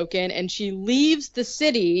heartbroken, and she leaves the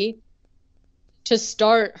city to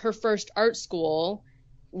start her first art school,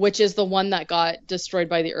 which is the one that got destroyed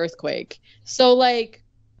by the earthquake. So like,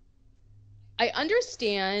 I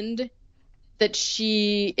understand that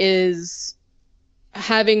she is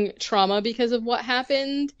having trauma because of what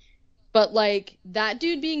happened, but like that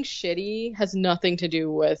dude being shitty has nothing to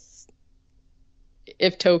do with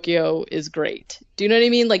if Tokyo is great. Do you know what I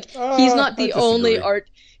mean? Like he's not the only art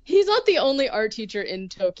teacher in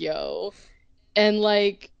Tokyo. And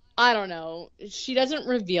like, I don't know, she doesn't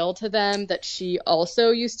reveal to them that she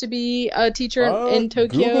also used to be a teacher in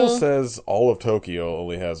Tokyo. Google says all of Tokyo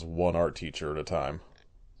only has one art teacher at a time.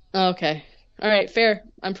 Okay. All right, fair.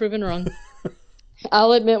 I'm proven wrong.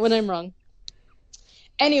 I'll admit when I'm wrong.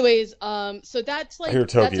 Anyways, so that's like, I hear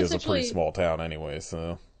Tokyo is a pretty small town anyway,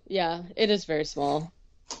 so. Yeah, it is very small.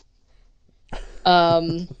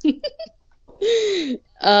 So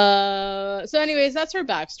anyways, that's her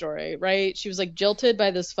backstory, right? She was like jilted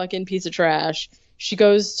by this fucking piece of trash. She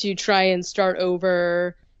goes to try and start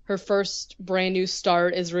over. Her first brand new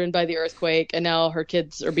start is ruined by the earthquake, and now her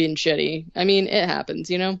kids are being shitty. I mean, it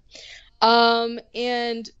happens, you know?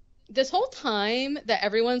 And this whole time that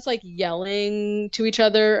everyone's like yelling to each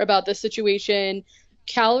other about this situation,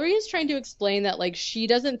 Calorie is trying to explain that like she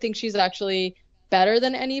doesn't think she's actually better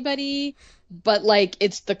than anybody, but like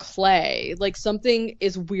it's the clay. Like something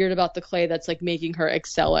is weird about the clay that's like making her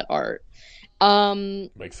excel at art.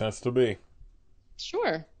 Makes sense to me.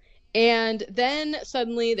 Sure. And then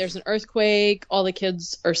suddenly there's an earthquake. All the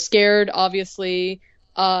kids are scared, obviously.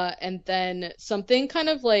 And then something kind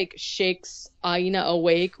of like shakes Aina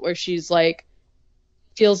awake, where she's like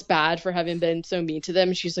feels bad for having been so mean to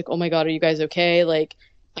them. She's like, oh my God, are you guys okay? Like,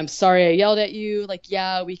 I'm sorry I yelled at you. Like,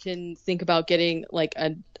 yeah, we can think about getting like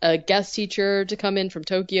a guest teacher to come in from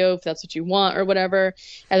Tokyo if that's what you want or whatever.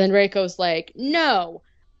 And then Reiko's like, no,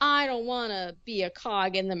 I don't want to be a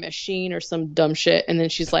cog in the machine or some dumb shit. And then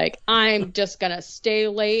she's like, I'm just going to stay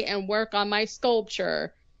late and work on my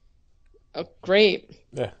sculpture. Oh, great.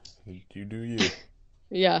 Yeah, you do you.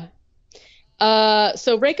 Yeah.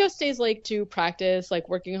 So Reiko stays late to practice, like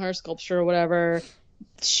working on her sculpture or whatever.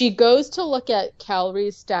 She goes to look at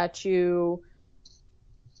Calorie's statue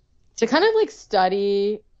to kind of like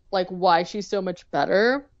study like why she's so much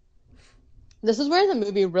better. This is where the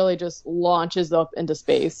movie really just launches up into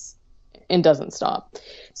space and doesn't stop.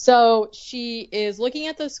 So she is looking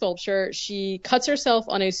at the sculpture. She cuts herself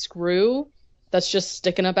on a screw that's just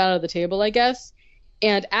sticking up out of the table, I guess.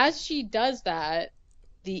 And as she does that,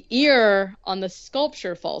 the ear on the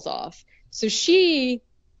sculpture falls off. So she,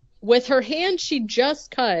 with her hand she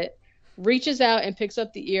just cut, reaches out and picks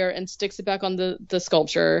up the ear and sticks it back on the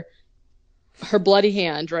sculpture. Her bloody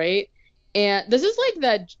hand, right? And this is like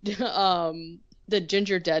that the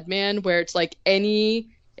Ginger Dead Man, where it's like any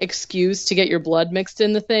excuse to get your blood mixed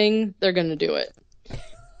in the thing, they're gonna do it.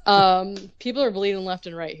 People are bleeding left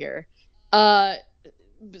and right here.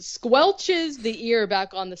 Squelches the ear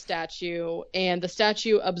back on the statue, and the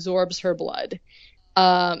statue absorbs her blood.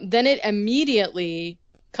 Then it immediately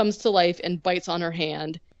comes to life and bites on her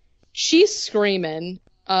hand. She's screaming.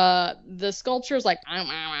 The sculpture's like,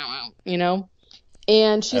 you know,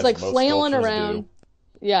 and she's like flailing around.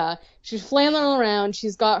 Yeah, she's flailing around.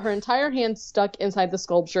 She's got her entire hand stuck inside the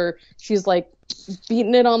sculpture. She's like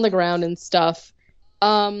beating it on the ground and stuff.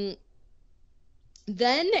 Then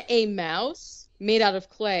a mouse made out of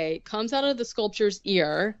clay comes out of the sculpture's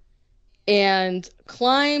ear and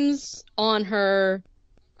climbs on her,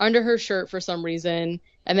 under her shirt for some reason,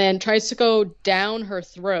 and then tries to go down her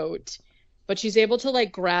throat, but she's able to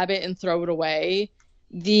like grab it and throw it away.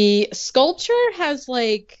 The sculpture has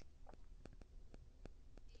like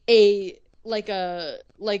a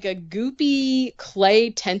goopy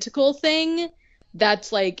clay tentacle thing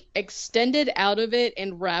that's like extended out of it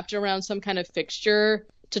and wrapped around some kind of fixture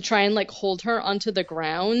to try and like hold her onto the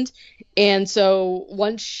ground. And so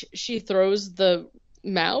once she throws the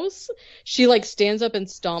mouse, she like stands up and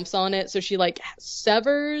stomps on it. So she like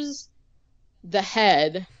severs the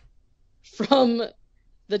head from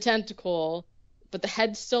the tentacle, but the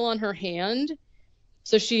head's still on her hand.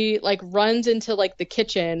 So she like runs into like the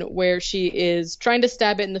kitchen where she is trying to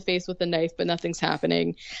stab it in the face with a knife, but nothing's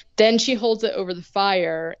happening. Then she holds it over the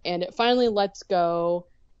fire and it finally lets go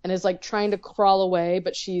and is like trying to crawl away,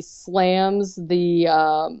 but she slams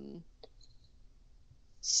the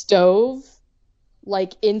stove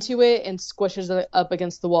like into it and squishes it up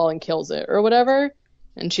against the wall and kills it or whatever.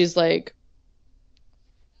 And she's like,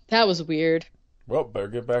 that was weird. Well, better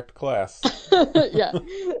get back to class. Yeah.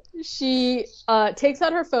 She takes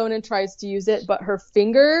out her phone and tries to use it, but her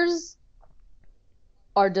fingers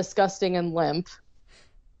are disgusting and limp.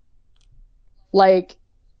 Like,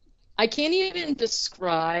 I can't even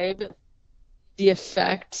describe the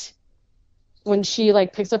effect when she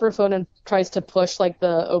like picks up her phone and tries to push like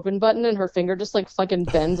the open button and her finger just like fucking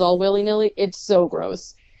bends all willy-nilly. It's so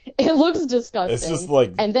gross. It looks disgusting. It's just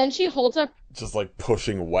like, and then she holds up, just like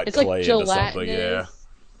pushing wet it's clay like into something. gelatinous.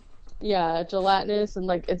 Yeah, gelatinous, and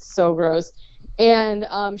like it's so gross. And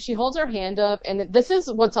she holds her hand up, and this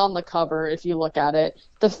is what's on the cover if you look at it.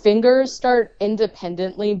 The fingers start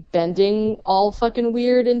independently bending all fucking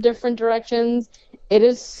weird in different directions. It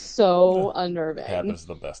is so unnerving. Happens to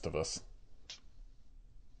the best of us.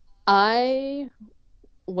 I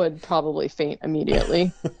would probably faint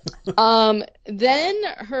immediately. Then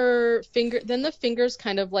the fingers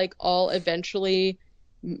kind of like all eventually,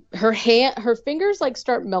 her fingers like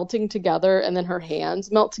start melting together and then her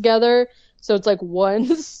hands melt together. So it's like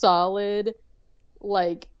one solid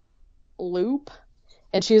like loop,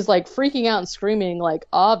 and she's like freaking out and screaming, like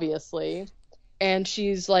obviously. And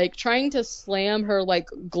she's like trying to slam her like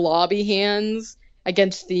globby hands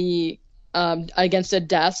against against a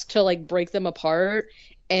desk to like break them apart.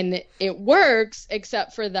 And it works,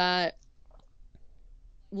 except for that,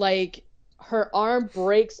 like, her arm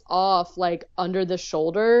breaks off, like, under the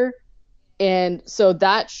shoulder. And so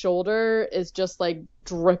that shoulder is just, like,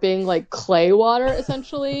 dripping, like, clay water,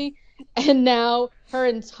 essentially. And now her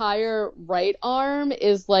entire right arm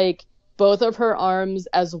is, like, both of her arms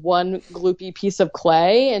as one gloopy piece of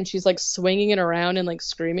clay. And she's, like, swinging it around and, like,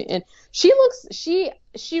 screaming. And she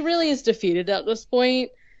really is defeated at this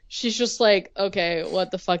point. She's just like, okay,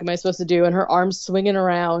 what the fuck am I supposed to do? And her arm's swinging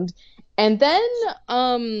around. And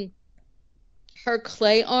then her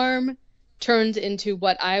clay arm turns into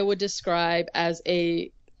what I would describe as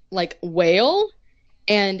a, like, whale,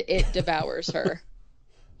 and it devours her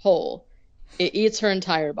whole. It eats her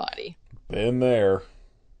entire body. Been there.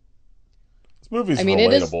 This movie's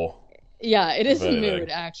relatable. It is a mood,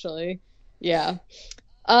 actually. Yeah.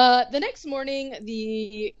 The next morning,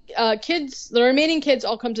 the remaining kids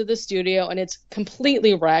all come to the studio, and it's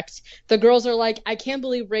completely wrecked. The girls are like, I can't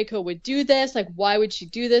believe Reiko would do this. Like, why would she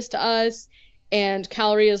do this to us? And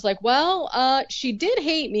Kaori is like, well, she did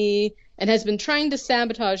hate me and has been trying to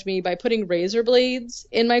sabotage me by putting razor blades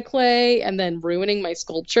in my clay and then ruining my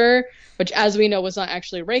sculpture, which, as we know, was not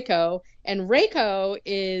actually Reiko. And Reiko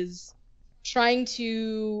is trying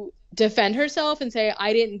to defend herself and say,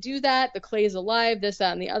 I didn't do that, the clay is alive, this,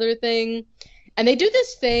 that, and the other thing. And they do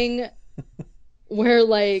this thing where,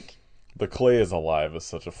 like, the clay is alive is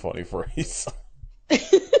such a funny phrase.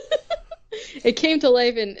 It came to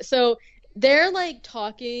life. And so they're like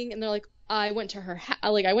talking, and they're like, I went to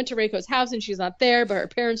Reiko's house and she's not there, but her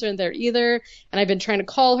parents aren't there either, and I've been trying to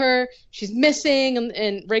call her, she's missing.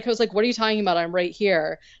 And Reiko's like, what are you talking about? I'm right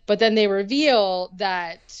here. But then they reveal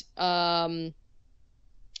that Reiko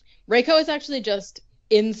is actually just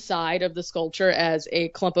inside of the sculpture as a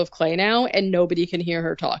clump of clay now, and nobody can hear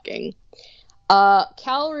her talking.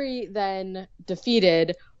 Kaori, then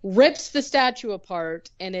defeated, rips the statue apart,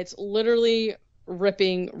 and it's literally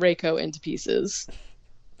ripping Reiko into pieces.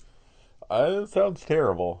 It sounds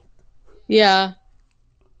terrible. Yeah.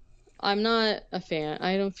 I'm not a fan.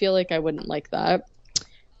 I don't feel like I wouldn't like that.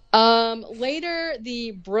 Later,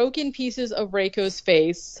 the broken pieces of Reiko's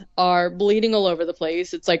face are bleeding all over the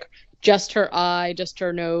place. It's like just her eye, just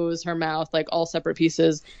her nose, her mouth, like all separate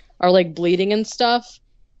pieces are like bleeding and stuff.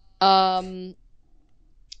 But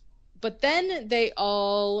then they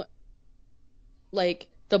all, like,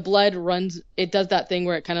 the blood runs, it does that thing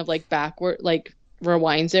where it kind of like backward, like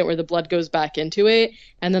rewinds it, where the blood goes back into it,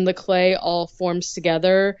 and then the clay all forms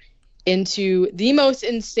together into the most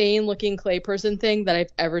insane looking clay person thing that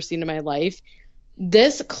I've ever seen in my life.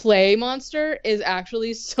 This clay monster is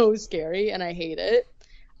actually so scary, and I hate it.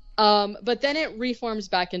 But then it reforms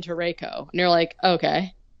back into Reiko, and you're like,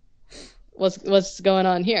 okay, what's going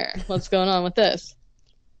on here? What's going on with this?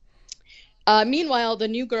 Meanwhile, the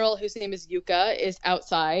new girl, whose name is Yuka, is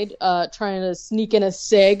outside, trying to sneak in a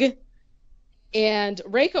cig. And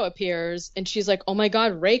Reiko appears, and she's like, "Oh my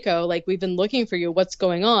God, Reiko! Like, we've been looking for you. What's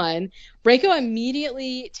going on?" Reiko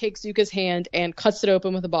immediately takes Yuka's hand and cuts it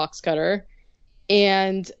open with a box cutter,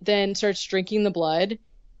 and then starts drinking the blood.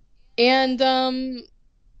 And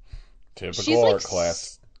Typical art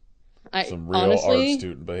class. Some real honestly, art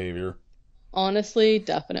student behavior. honestly,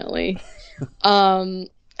 definitely. um,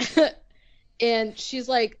 and she's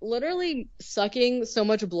like literally sucking so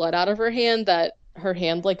much blood out of her hand that her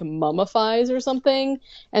hand like mummifies or something.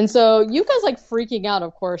 And so Yuka's like freaking out,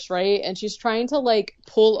 of course, right? And she's trying to like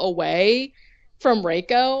pull away from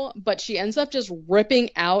Reiko, but she ends up just ripping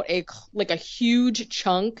out a huge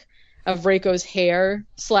chunk of Reiko's hair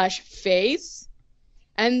slash face.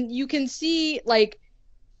 And you can see like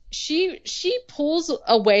she pulls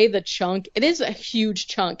away the chunk. It is a huge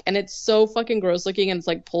chunk, and it's so fucking gross looking, and it's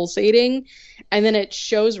like pulsating. And then it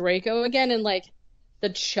shows Reiko again, and like the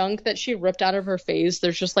chunk that she ripped out of her face,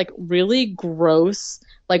 there's just like really gross,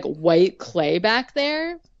 like white clay back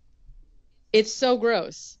there. It's so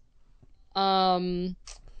gross. Um,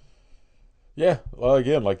 Yeah, well,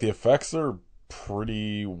 again, like the effects are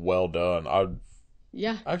pretty well done. I'm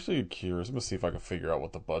yeah, actually curious. I'm gonna see if I can figure out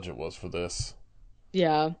what the budget was for this.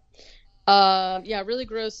 yeah. Yeah, really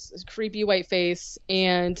gross, creepy white face.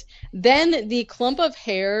 And then the clump of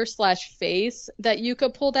hair slash face that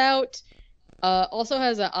Yuka pulled out also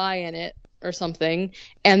has an eye in it or something.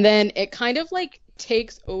 And then it kind of like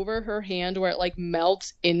takes over her hand where it like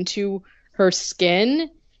melts into her skin.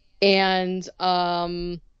 And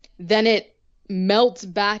then it melts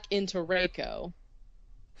back into Reiko.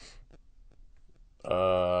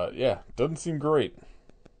 Yeah, doesn't seem great.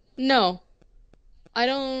 No, I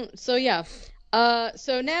don't. So yeah.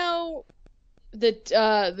 So now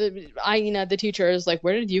the teacher is like,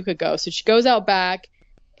 where did Yuka go? So she goes out back,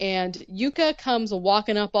 and Yuka comes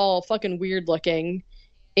walking up all fucking weird looking.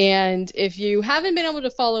 And if you haven't been able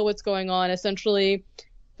to follow what's going on, essentially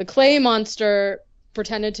the clay monster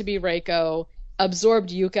pretended to be Reiko, absorbed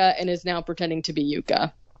Yuka, and is now pretending to be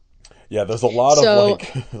Yuka. Yeah, there's a lot of So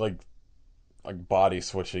like body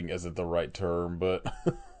switching isn't the right term, but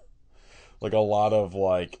like a lot of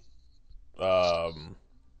like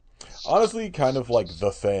honestly kind of like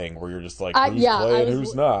The Thing where you're just like who's yeah, playing,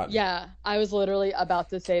 who's not. yeah, I was literally about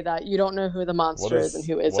to say that. You don't know who the What monster is and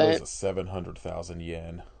who what is isn't. 700,000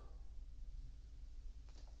 yen?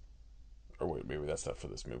 Or wait, maybe that's not for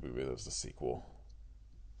this movie. Maybe that was the sequel.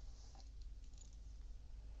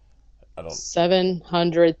 I don't.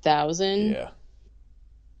 700,000. Yeah.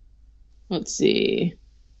 Let's see.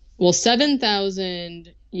 Well,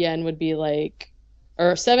 7,000 yen would be like,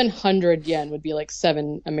 or 700 yen would be like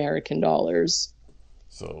 $7 American.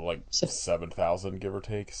 So like So 7,000, give or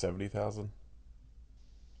take 70,000,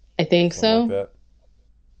 I think something like so. that.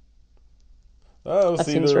 That was That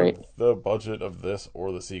seems either right. the budget of this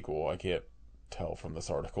or the sequel. I can't tell from this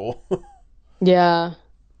article. Yeah.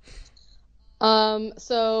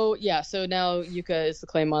 So yeah, so now Yuka is the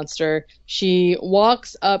clay monster. She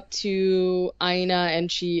walks up to Aina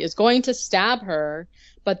and she is going to stab her,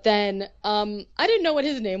 but then I didn't know what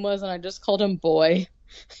his name was and I just called him Boy.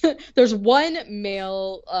 There's one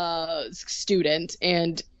male student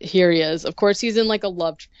and here he is. Of course he's in like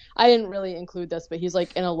a I didn't really include this, but he's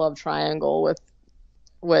like in a love triangle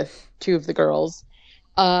with two of the girls.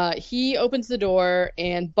 He opens the door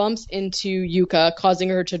and bumps into Yuka, causing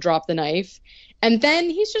her to drop the knife. And then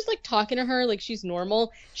he's just like talking to her like she's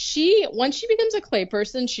normal. Once she becomes a clay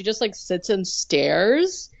person, she just like sits and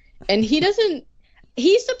stares. And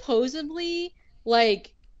he's supposedly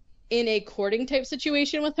like in a courting type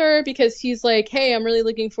situation with her because he's like, hey, I'm really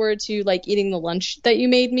looking forward to like eating the lunch that you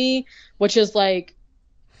made me, which is like,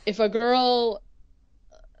 if a girl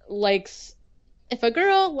likes if a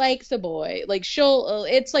girl likes a boy, like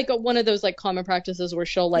it's like one of those like common practices where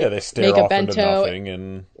she'll Yeah, like they stare make a off into bento, nothing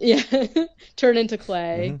and yeah, turn into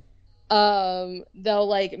clay. Mhm. They'll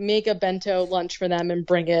like make a bento lunch for them and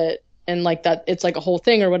bring it, and like that, it's like a whole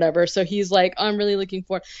thing or whatever. So he's like, I'm really looking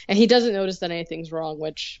for, and he doesn't notice that anything's wrong,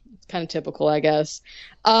 which is kind of typical, I guess.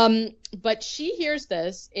 But she hears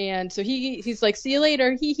this, and so he's like, see you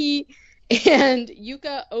later, hee hee. And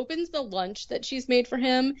Yuka opens the lunch that she's made for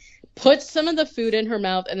him, puts some of the food in her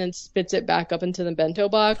mouth, and then spits it back up into the bento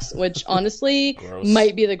box, which honestly gross.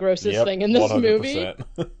 might be the grossest Yep, thing in this movie.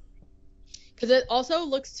 100%. Because it also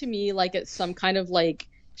looks to me like it's some kind of like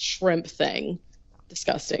shrimp thing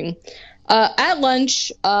Disgusting. At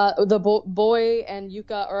lunch, the boy and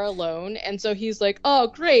Yuka are alone, and so he's like, "Oh,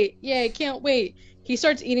 great! Yay! Can't wait." He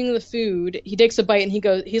starts eating the food. He takes a bite and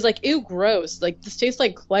he's like, "Ew, gross! Like this tastes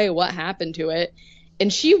like clay. What happened to it?"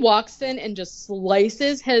 And she walks in and just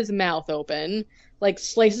slices his mouth open, like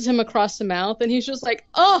slices him across the mouth, and he's just like,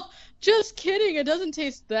 "Oh, just kidding. It doesn't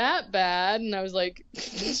taste that bad." And I was like,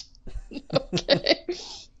 "Okay."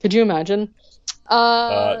 Could you imagine?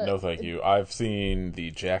 No, thank you. I've seen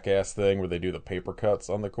the Jackass thing where they do the paper cuts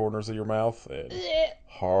on the corners of your mouth, and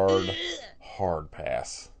hard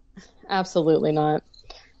pass. Absolutely not.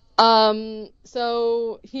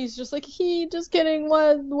 So he's just like, just kidding.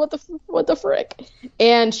 What the frick?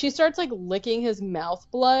 And she starts like licking his mouth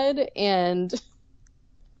blood, and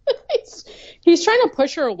he's trying to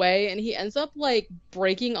push her away, and he ends up like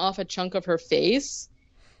breaking off a chunk of her face.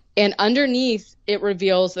 And underneath, it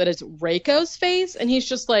reveals that it's Reiko's face, and he's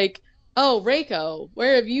just like, "Oh, Reiko,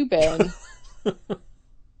 where have you been?"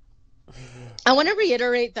 I want to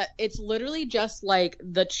reiterate that it's literally just like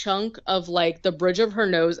the chunk of like the bridge of her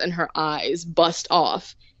nose and her eyes bust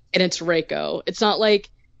off, and it's Reiko. It's not like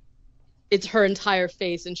it's her entire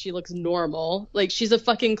face and she looks normal. Like she's a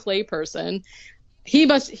fucking clay person.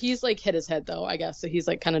 He's like hit his head though, I guess. So he's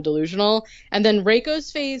like kind of delusional. And then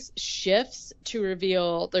Reiko's face shifts to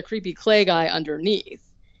reveal the creepy clay guy underneath.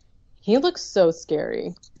 He looks so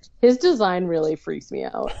scary. His design really freaks me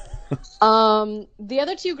out. The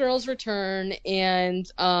other two girls return, and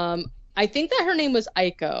I think that her name was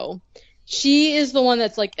Aiko. She is the one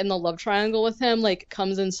that's like in the love triangle with him, like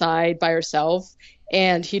comes inside by herself,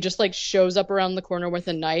 and he just like shows up around the corner with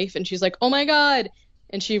a knife, and she's like, "Oh my God."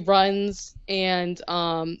 And she runs and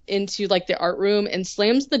into like the art room and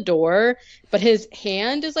slams the door, but his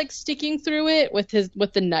hand is like sticking through it with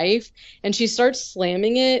the knife, and she starts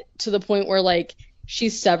slamming it to the point where like she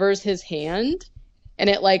severs his hand, and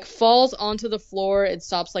it like falls onto the floor. It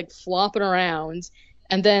stops like flopping around,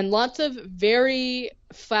 and then lots of very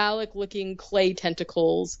phallic looking clay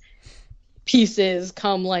tentacles pieces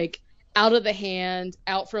come like out of the hand,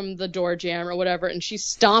 out from the door jamb or whatever, and she's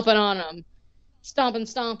stomping on them.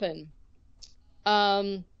 Stomping.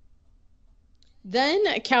 Then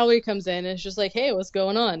Calorie comes in and is just like, "Hey, what's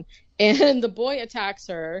going on?" And the boy attacks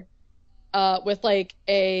her with like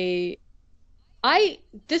this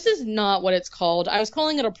is not what it's called. I was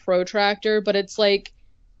calling it a protractor, but it's like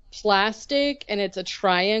plastic and it's a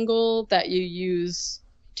triangle that you use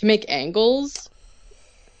to make angles.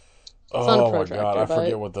 It's not a my God, I but...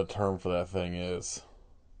 forget what the term for that thing is.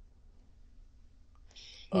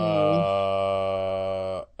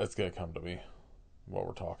 It's gonna come to me while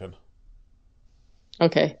we're talking.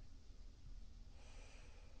 Okay.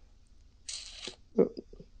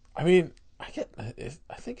 I mean, I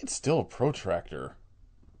think it's still a protractor.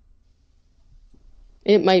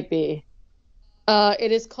 It might be.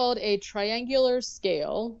 It is called a triangular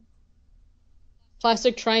scale.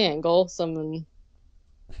 Plastic triangle. Someone.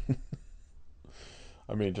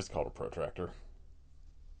 I mean, just called a protractor.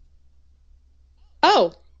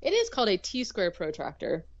 Oh, it is called a T-square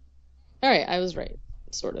protractor. All right, I was right,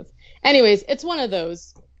 sort of. Anyways, it's one of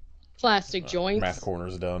those plastic joints. Math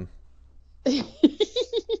corner's done.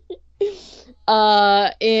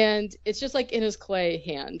 And it's just like in his clay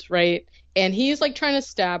hand, right? And he's like trying to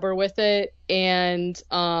stab her with it, and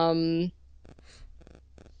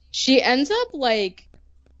she ends up like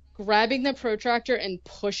grabbing the protractor and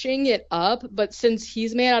pushing it up, but since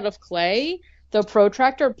he's made out of clay, the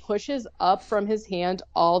protractor pushes up from his hand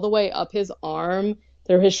all the way up his arm,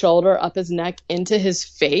 through his shoulder, up his neck, into his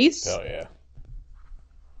face. Hell yeah.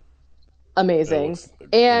 Amazing.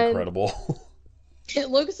 Incredible. It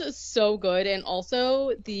looks so good, and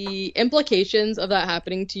also the implications of that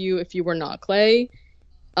happening to you if you were not clay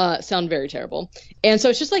sound very terrible. And so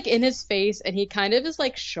it's just like in his face, and he kind of is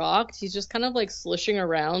like shocked. He's just kind of like slishing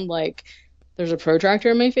around like there's a protractor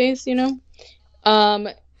in my face, you know?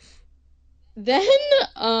 Then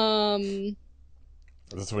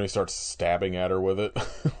This is when he starts stabbing at her with it.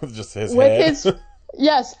 With just his head.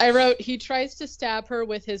 Yes, I wrote he tries to stab her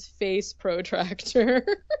with his face protractor.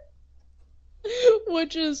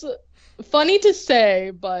 Which is funny to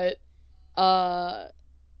say, but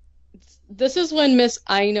this is when Miss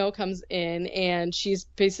Aino comes in, and she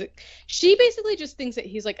basically just thinks that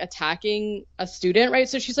he's like attacking a student, right?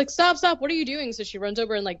 So she's like, stop, what are you doing? So she runs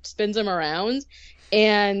over and like spins him around,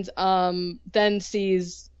 and then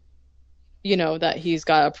sees, you know, that he's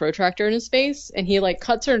got a protractor in his face, and he like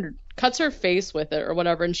cuts her face with it or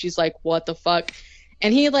whatever, and she's like, what the fuck?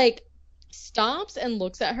 And he like stops and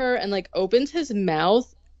looks at her and like opens his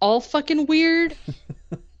mouth all fucking weird.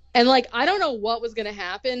 And like I don't know what was gonna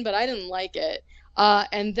happen, but I didn't like it.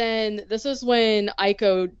 And then this is when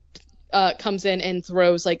Aiko comes in and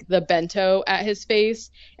throws like the bento at his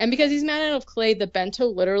face. And because he's made out of clay, the bento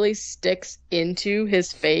literally sticks into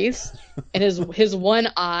his face, and his one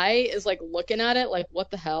eye is like looking at it like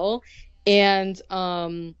what the hell? And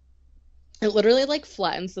it literally like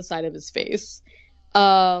flattens the side of his face.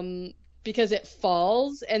 Because it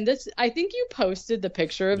falls, and this, I think you posted the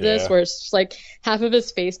picture of this Yeah. where it's just like half of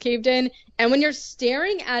his face caved in, and when you're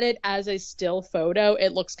staring at it as a still photo,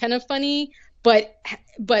 it looks kind of funny, but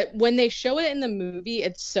when they show it in the movie,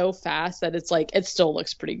 it's so fast that it's like it still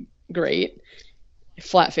looks pretty great.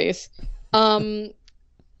 Flat face. Um,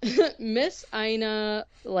 Miss Aina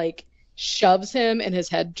like shoves him, and his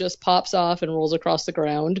head just pops off and rolls across the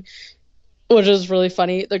ground, which is really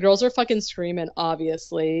funny. The girls are fucking screaming,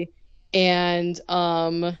 obviously. And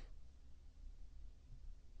what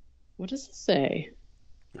does it say?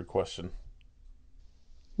 Good question.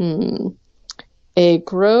 Hmm. A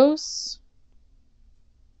gross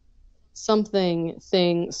something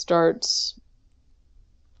thing starts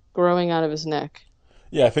growing out of his neck.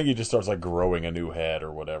 Yeah, I think he just starts like growing a new head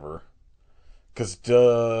or whatever. Because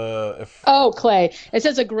if Oh, clay. It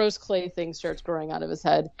says a gross clay thing starts growing out of his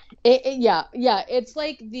head. Yeah, yeah. It's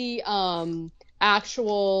like the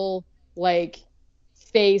actual like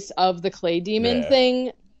face of the clay demon yeah,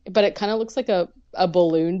 thing, but it kind of looks like a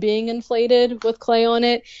balloon being inflated with clay on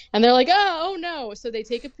it. And they're like, oh no. So they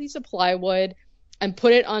take a piece of plywood and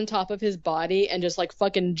put it on top of his body and just like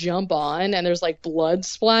fucking jump on, and there's like blood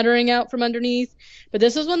splattering out from underneath. But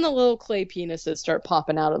this is when the little clay penises start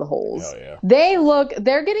popping out of the holes. hell yeah,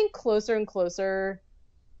 They're getting closer and closer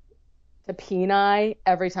to peni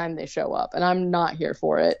every time they show up, and I'm not here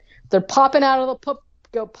for it. They're popping out of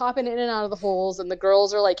popping in and out of the holes, and the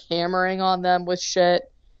girls are like hammering on them with shit.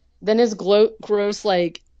 Then his gross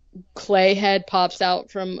like clay head pops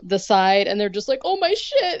out from the side, and they're just like, "Oh my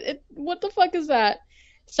shit! What the fuck is that?"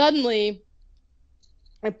 Suddenly,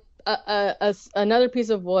 another piece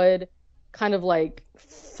of wood kind of like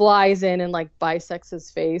flies in and like bisects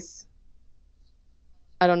his face.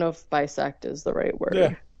 I don't know if bisect is the right yeah,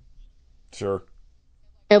 word. sure,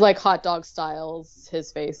 It like hot dog styles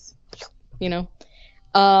his face, you know.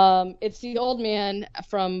 It's the old man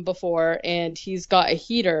from before, and he's got a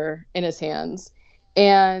heater in his hands,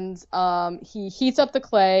 and he heats up the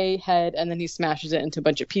clay head, and then he smashes it into a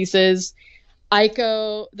bunch of pieces.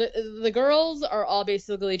 Aiko, the girls are all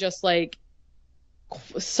basically just like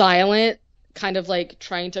silent, kind of like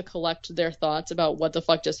trying to collect their thoughts about what the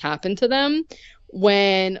fuck just happened to them,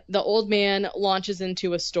 when the old man launches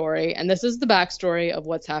into a story, and this is the backstory of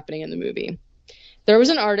what's happening in the movie. There was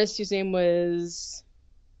an artist whose name was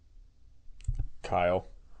Kyle.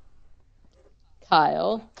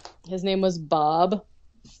 Kyle. His name was Bob.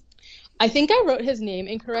 I think I wrote his name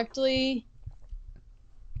incorrectly.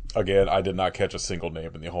 Again, I did not catch a single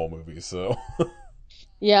name in the whole movie, so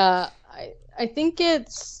Yeah, I think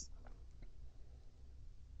it's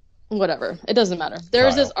whatever. It doesn't matter. There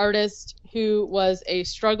was this Kyle. artist who was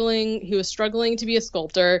struggling to be a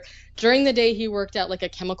sculptor. During the day he worked at like a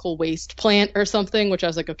chemical waste plant or something, which I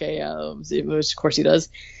was like, okay, yeah, of course he does.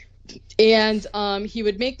 And he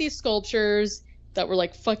would make these sculptures that were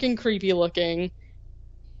like fucking creepy looking,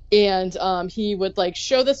 and he would like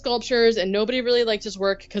show the sculptures, and nobody really liked his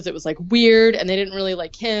work because it was like weird, and they didn't really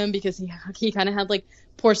like him because he kind of had like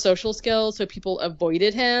poor social skills, so people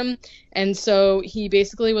avoided him. And so he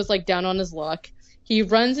basically was like down on his luck. He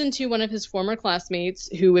runs into one of his former classmates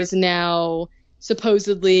who is now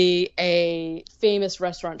supposedly a famous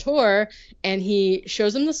restaurateur, and he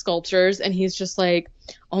shows him the sculptures, and he's just like,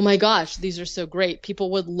 oh my gosh, these are so great,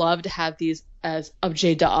 people would love to have these as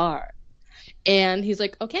objet d'art. And he's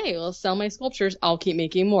like, okay, well, sell my sculptures. I'll keep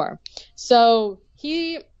making more. So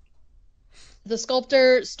the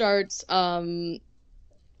sculptor starts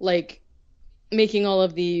like making all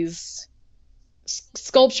of these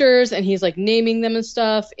sculptures, and he's like naming them and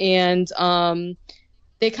stuff. And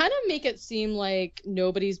they kind of make it seem like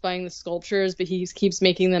nobody's buying the sculptures, but he keeps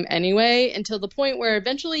making them anyway, until the point where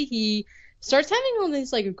eventually he starts having all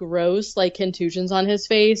these like gross like contusions on his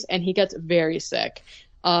face, and he gets very sick,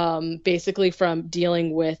 basically from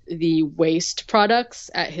dealing with the waste products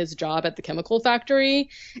at his job at the chemical factory.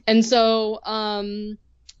 And so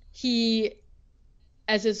he,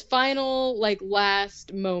 as his final like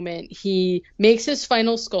last moment, he makes his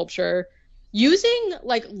final sculpture using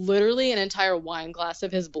like literally an entire wine glass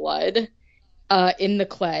of his blood in the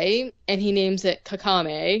clay, and he names it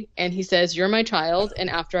Kakame, and he says, you're my child, and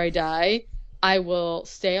after I die I will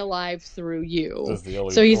stay alive through you. This is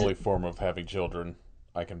the So he's, only form of having children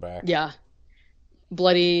I can back. yeah,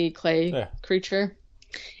 bloody clay Yeah. creature.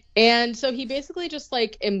 And so he basically just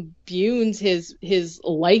like imbues his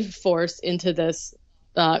life force into this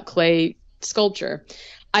clay sculpture.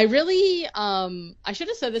 I really I should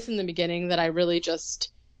have said this in the beginning that I really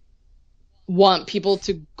just want people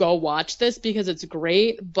to go watch this because it's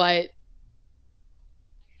great, but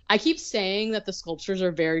I keep saying that the sculptures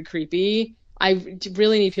are very creepy. I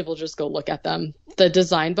really need people to just go look at them. The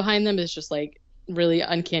design behind them is just like really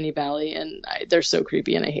uncanny valley, and they're so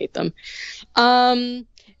creepy, and I hate them.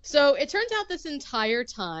 So it turns out this entire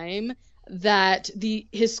time that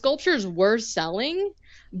his sculptures were selling,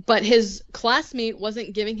 but his classmate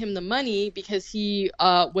wasn't giving him the money because he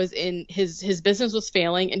was in his business was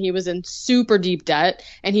failing and he was in super deep debt,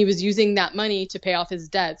 and he was using that money to pay off his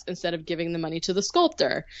debts instead of giving the money to the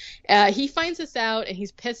sculptor. He finds this out and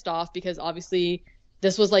he's pissed off because obviously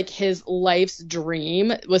this was like his life's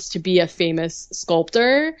dream, was to be a famous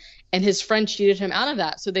sculptor, and his friend cheated him out of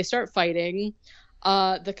that. So they start fighting.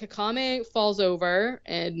 The Kakame falls over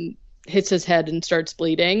and hits his head and starts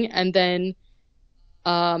bleeding, and then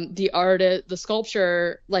the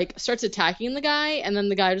sculpture like starts attacking the guy, and then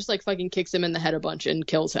the guy just like fucking kicks him in the head a bunch and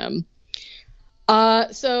kills him.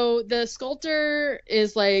 So the sculptor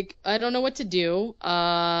is like, I don't know what to do.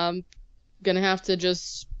 Gonna have to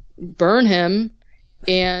just burn him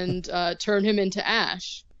and turn him into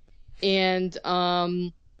ash. And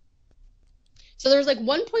so there was like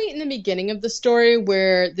one point in the beginning of the story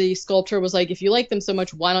where the sculptor was like, if you like them so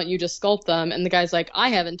much, why don't you just sculpt them? And the guy's like, I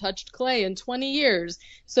haven't touched clay in 20 years.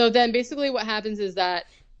 So then basically what happens is that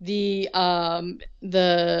the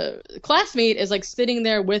classmate is like sitting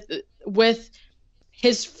there with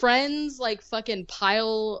his friends, like fucking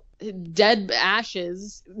pile dead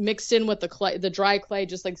ashes mixed in with the dry clay,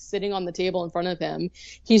 just like sitting on the table in front of him.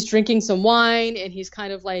 He's drinking some wine and he's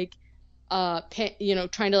kind of like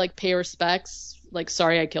trying to like pay respects, like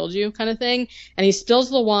sorry I killed you kind of thing. And he spills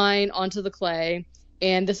the wine onto the clay,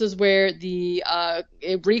 and this is where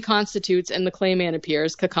it reconstitutes and the clay man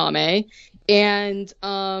appears, Kakame. And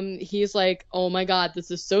he's like, oh my god,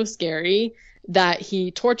 this is so scary, that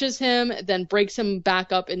he torches him, then breaks him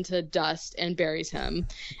back up into dust and buries him.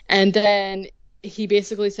 And then he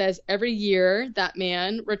basically says every year that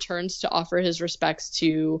man returns to offer his respects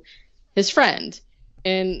to his friend.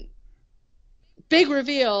 And big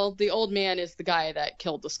reveal, the old man is the guy that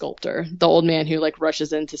killed the sculptor. The old man who like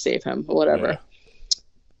rushes in to save him or whatever.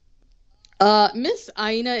 Yeah. Miss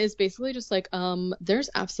Aina is basically just like, there's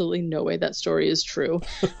absolutely no way that story is true.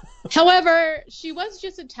 However, she was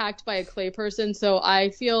just attacked by a clay person, so I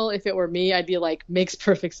feel if it were me, I'd be like, makes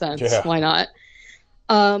perfect sense. Yeah. Why not?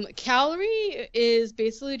 Calorie is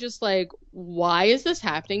basically just like, why is this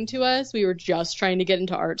happening to us? We were just trying to get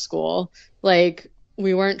into art school. Like,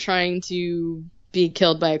 we weren't trying to be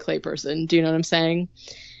killed by a clay person. Do you know what I'm saying?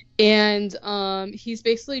 And he's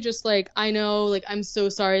basically just like, I know, like, I'm so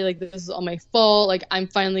sorry, like, this is all my fault, like, I'm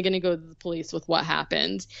finally gonna go to the police with what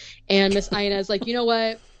happened. And Miss Aina is like, you know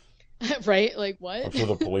what? Right? Like, what? I'm sure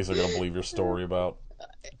the police are gonna believe your story about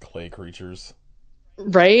clay creatures.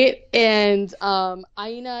 Right? And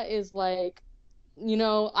Aina is like, you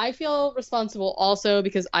know, I feel responsible also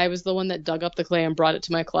because I was the one that dug up the clay and brought it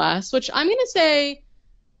to my class, which I'm gonna say,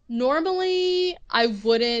 normally I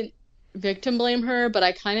wouldn't victim blame her, but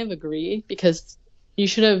I kind of agree because you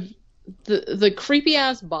should have the creepy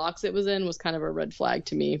ass box it was in was kind of a red flag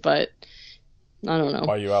to me, but I don't know.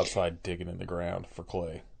 Why are you outside digging in the ground for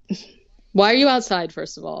clay? Why are you outside,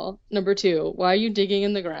 first of all? Number two, why are you digging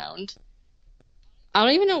in the ground? I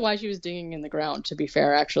don't even know why she was digging in the ground, to be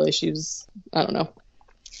fair. Actually, I don't know.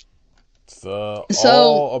 It's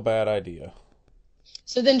all a bad idea.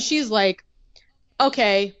 So then she's like,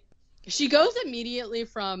 okay. She goes immediately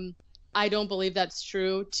from, I don't believe that's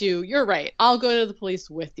true, to, you're right, I'll go to the police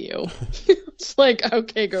with you. It's like,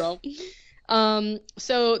 okay, girl.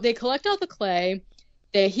 So they collect all the clay,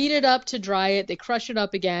 they heat it up to dry it, they crush it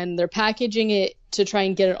up again, they're packaging it to try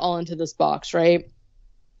and get it all into this box, right?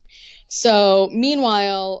 So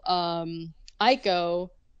meanwhile, Aino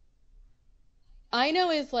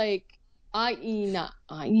is like,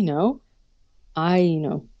 Aino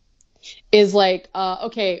is like,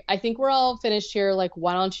 okay, I think we're all finished here. Like,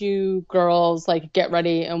 why don't you girls like get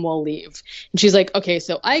ready and we'll leave? And she's like, okay.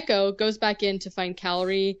 So Aiko goes back in to find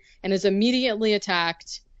Calorie and is immediately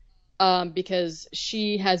attacked because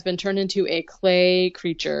she has been turned into a clay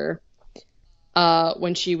creature.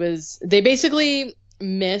 They basically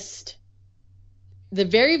missed the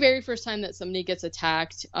very, very first time that somebody gets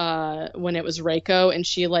attacked when it was Reiko and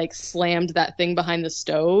she like slammed that thing behind the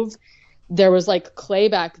stove. There was like clay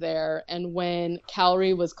back there, and when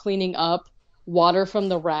Calorie was cleaning up water from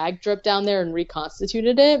the rag dripped down there and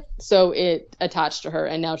reconstituted it. So it attached to her,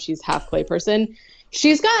 and now she's half clay person.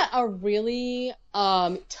 She's got a really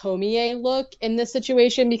Tomie look in this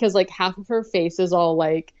situation because like half of her face is all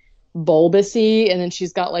like bulbousy, and then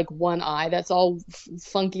she's got like one eye that's all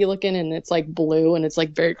funky looking, and it's like blue, and it's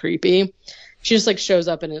like very creepy. She just like shows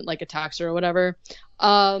up and it like attacks her or whatever.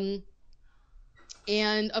 And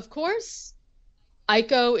of course,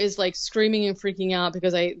 Aiko is like screaming and freaking out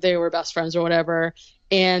because they were best friends or whatever.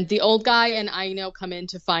 And the old guy and Aino come in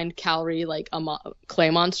to find Kaori like a clay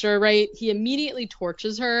monster, right? He immediately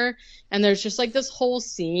torches her, and there's just like this whole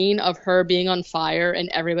scene of her being on fire and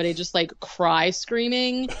everybody just like cry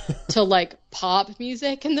screaming to like pop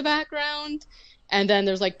music in the background. And then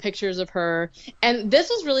there's like pictures of her. And this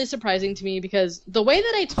was really surprising to me because the way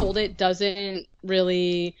that I told it doesn't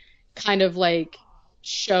really kind of like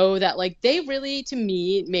show that like they really to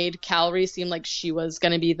me made Kaori seem like she was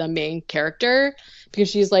going to be the main character because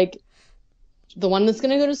she's like the one that's going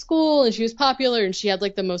to go to school and she was popular and she had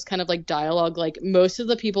like the most kind of like dialogue. Like most of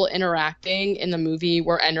the people interacting in the movie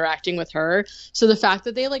were interacting with her, so the fact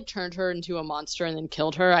that they like turned her into a monster and then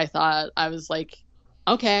killed her, I was like,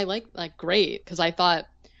 okay, like great, because I thought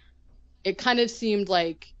it kind of seemed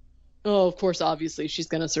like, oh, of course, obviously she's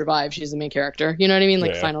gonna survive. She's the main character. You know what I mean?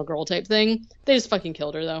 Like final girl type thing. They just fucking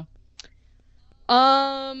killed her though.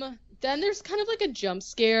 Then there's kind of like a jump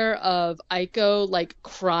scare of Aiko like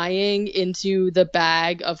crying into the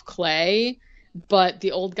bag of clay, but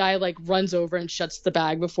the old guy like runs over and shuts the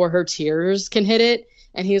bag before her tears can hit it.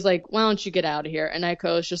 And he's like, why don't you get out of here? And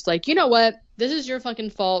Aiko is just like, you know what? This is your fucking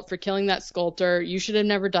fault for killing that sculptor. You should have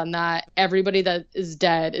never done that. Everybody that is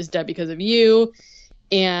dead because of you.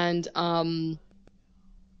 And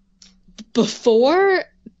before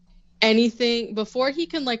he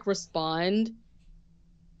can like respond,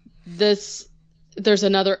 there's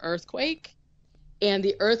another earthquake, and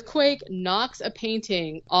the earthquake knocks a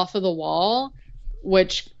painting off of the wall,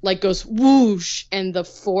 which like goes whoosh, and the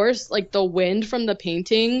force, like the wind from the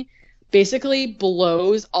painting, basically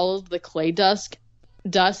blows all of the clay dust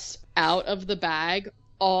out of the bag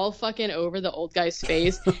all fucking over the old guy's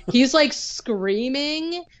face. He's like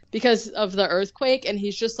screaming because of the earthquake, and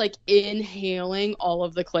he's just like inhaling all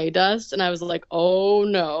of the clay dust, and I was like, oh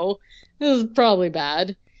no, this is probably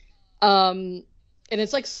bad. And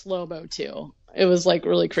it's like slow-mo too. It was like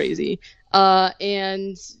really crazy.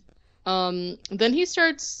 And then he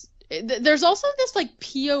starts, there's also this like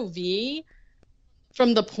POV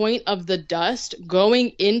from the point of the dust going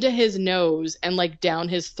into his nose and like down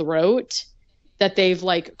his throat that they've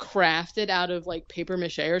like crafted out of like paper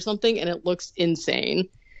mache or something, and it looks insane.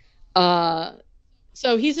 So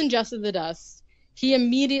he's ingested the dust. He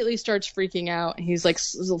immediately starts freaking out. He's like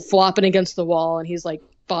flopping against the wall, and he's like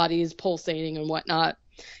body's pulsating and whatnot.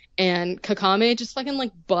 And Kakame just fucking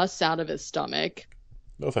like busts out of his stomach.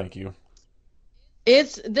 No, thank you.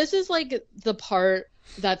 This is like the part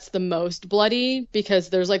that's the most bloody because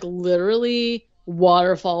there's like literally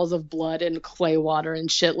waterfalls of blood and clay water and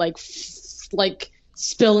shit like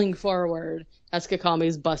spilling forward as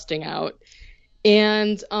Kakame's busting out.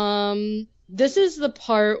 And this is the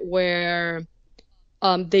part where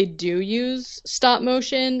they do use stop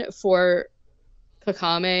motion for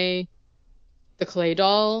Kakame, the clay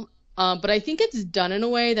doll, but I think it's done in a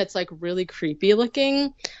way that's like really creepy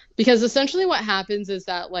looking, because essentially what happens is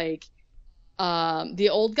that like the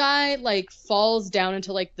old guy like falls down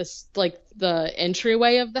into like this like the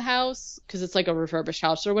entryway of the house because it's like a refurbished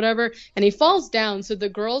house or whatever, and he falls down, so the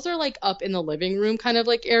girls are like up in the living room kind of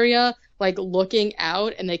like area like looking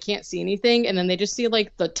out, and they can't see anything, and then they just see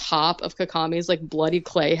like the top of Kakame's like bloody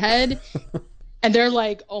clay head. And they're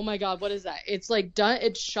like, oh my god, what is that? It's like done,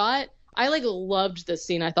 it's shot. I like loved this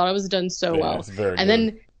scene. I thought it was done so well. It's very and good.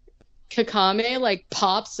 Then Kakame like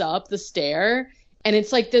pops up the stair, and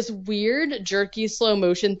it's like this weird jerky slow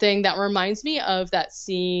motion thing that reminds me of that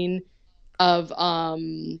scene of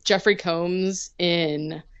Jeffrey Combs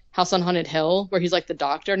in House on Haunted Hill where he's like the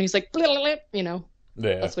doctor and he's like, you know,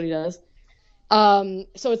 that's what he does. So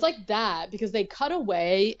it's like that because they cut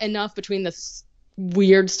away enough between this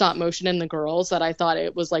weird stop motion and the girls that I thought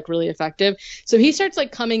it was like really effective. So he starts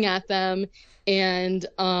like coming at them, and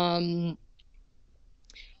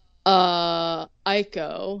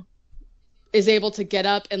Aiko is able to get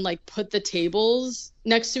up and like put the tables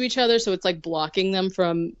next to each other, so it's like blocking them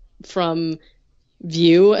from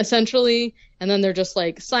view essentially. And then they're just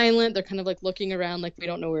like silent, they're kind of like looking around like we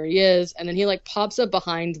don't know where he is, and then he like pops up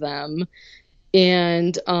behind them,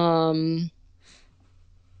 and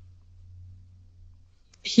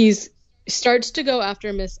he starts to go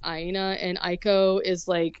after Miss Aina, and Aiko is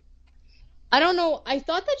like I don't know. I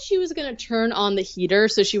thought that she was going to turn on the heater,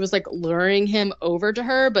 so she was like luring him over to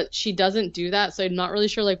her, but she doesn't do that. So I'm not really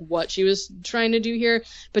sure like what she was trying to do here,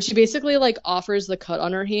 but she basically like offers the cut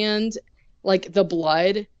on her hand, like the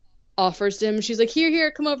blood offers to him. She's like, "Here,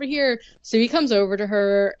 here, come over here." So he comes over to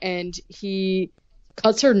her and he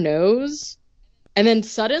cuts her nose, and then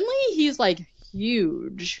suddenly he's like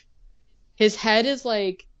huge. His head is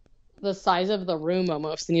like the size of the room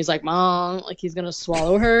almost, and he's like, "Mom," like he's gonna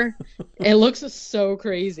swallow her. It looks so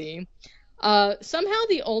crazy. Somehow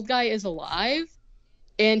the old guy is alive,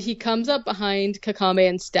 and he comes up behind Kakame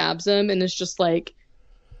and stabs him, and is just like,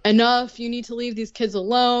 "Enough! You need to leave these kids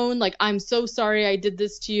alone. Like, I'm so sorry I did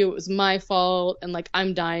this to you. It was my fault, and like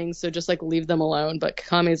I'm dying, so just like leave them alone." But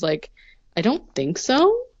Kakame's like, "I don't think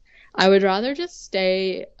so. I would rather just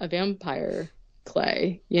stay a vampire,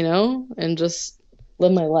 Clay, and just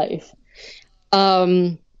live my life."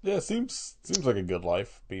 Yeah, seems like a good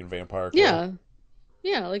life being vampire Clay. Yeah,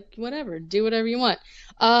 yeah, like whatever, do whatever you want.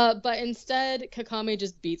 But instead, Kakame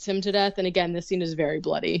just beats him to death, and again, this scene is very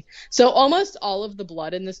bloody. So almost all of the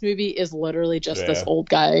blood in this movie is literally just this Yeah. old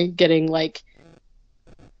guy getting like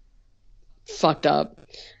fucked up.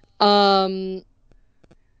 Um,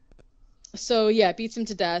 So yeah, beats him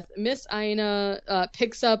to death. Miss Aina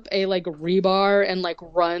picks up a like rebar and like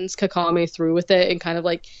runs Kakame through with it and kind of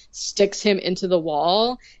like sticks him into the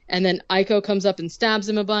wall. And then Aiko comes up and stabs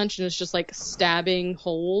him a bunch and is just like stabbing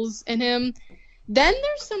holes in him. Then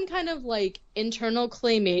there's some kind of like internal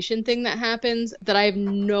claymation thing that happens that I have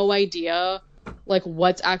no idea like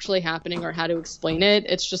what's actually happening or how to explain it.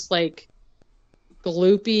 It's just like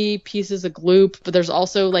gloopy pieces of gloop, but there's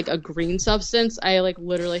also like a green substance. I like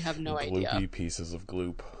literally have no idea. Gloopy pieces of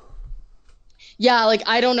gloop. Yeah, like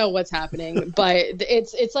I don't know what's happening, but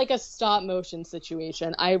it's like a stop motion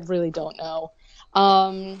situation. I really don't know.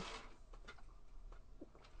 And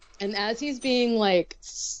as he's being like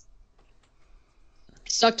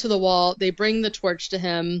stuck to the wall, they bring the torch to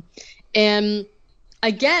him, and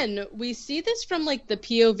again, we see this from like the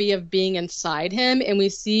POV of being inside him, and we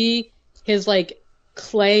see his like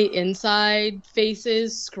clay inside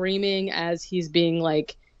faces screaming as he's being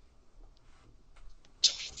like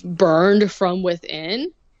burned from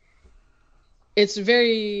within. It's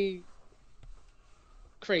very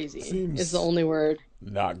crazy. Seems is the only word.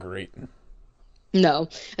 Not great. No.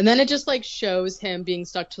 And then it just like shows him being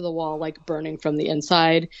stuck to the wall, like burning from the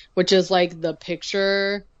inside, which is like the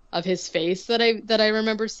picture of his face that I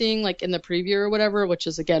remember seeing like in the preview or whatever, which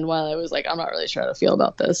is again why I was like, I'm not really sure how to feel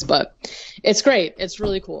about this, but it's great. It's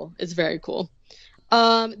really cool. It's very cool.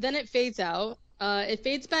 Then it fades out. It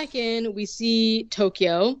fades back in. We see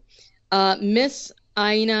Tokyo. Miss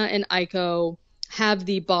Aina and Aiko have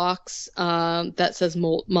the box that says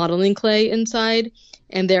modeling clay inside,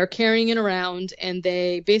 and they're carrying it around, and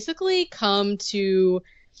they basically come to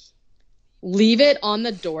leave it on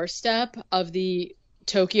the doorstep of the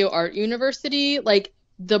Tokyo Art University. Like,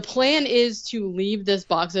 the plan is to leave this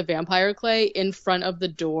box of vampire clay in front of the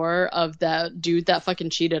door of that dude that fucking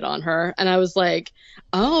cheated on her. And I was like,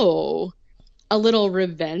 oh, a little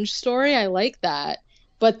revenge story. I like that.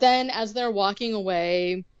 But then as they're walking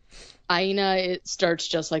away, Aina starts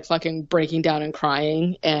just like fucking breaking down and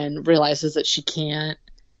crying and realizes that she can't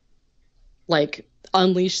like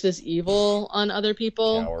unleash this evil on other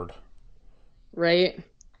people. Coward. Right?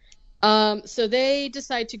 So they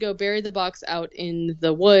decide to go bury the box out in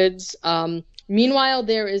the woods. Meanwhile,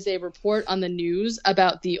 there is a report on the news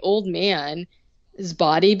about the old man's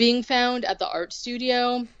body being found at the art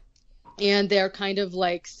studio. And they're kind of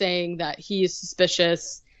like saying that he is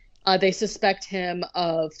suspicious. They suspect him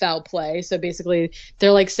of foul play. So basically,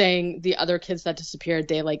 they're like saying the other kids that disappeared,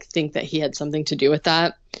 they like think that he had something to do with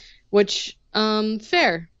that. Which,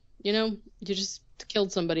 fair. You know, you just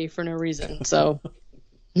killed somebody for no reason. So...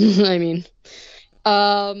 I mean,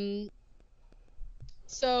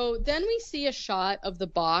 so then we see a shot of the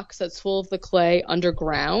box that's full of the clay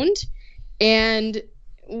underground, and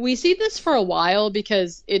we see this for a while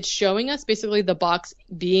because it's showing us basically the box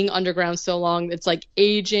being underground so long. It's like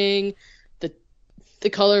aging, the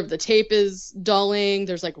color of the tape is dulling,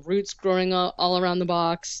 there's like roots growing all around the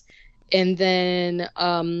box, and then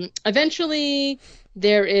eventually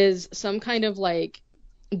there is some kind of like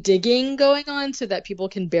digging going on so that people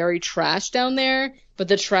can bury trash down there, but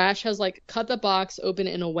the trash has like cut the box open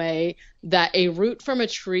in a way that a root from a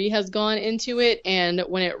tree has gone into it, and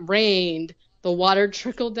when it rained, the water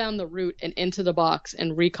trickled down the root and into the box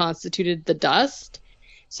and reconstituted the dust,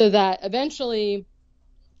 so that eventually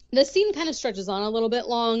the scene kind of stretches on a little bit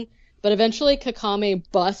long, but eventually Kakame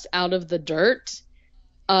busts out of the dirt,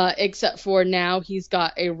 except for now he's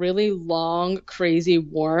got a really long, crazy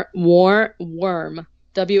worm, worm,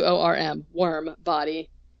 worm body,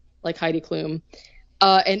 like Heidi Klum.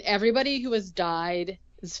 And everybody who has died,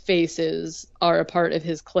 his faces are a part of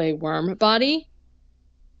his clay worm body.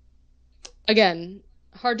 Again,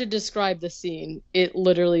 hard to describe the scene. It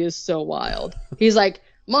literally is so wild. He's like,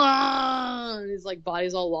 Mom! His like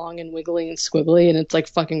body's all long and wiggly and squiggly, and it's like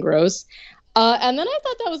fucking gross. And then I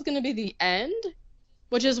thought that was going to be the end,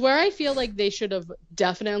 which is where I feel like they should have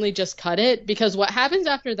definitely just cut it, because what happens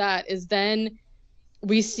after that is then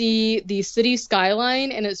we see the city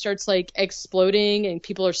skyline and it starts like exploding and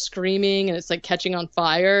people are screaming and it's like catching on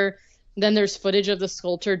fire. Then there's footage of the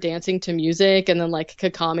sculptor dancing to music and then like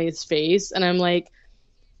Kakame's face. And I'm like,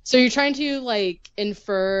 so you're trying to like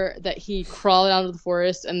infer that he crawled out of the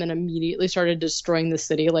forest and then immediately started destroying the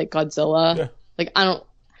city like Godzilla. Yeah. Like I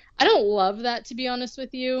don't love that, to be honest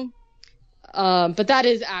with you. But that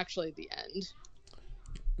is actually the end.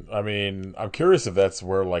 I mean, I'm curious if that's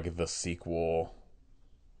where like the sequel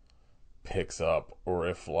picks up, or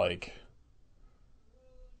if like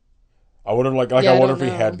I wonder Yeah, I I wonder don't if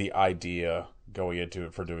he know. had the idea going into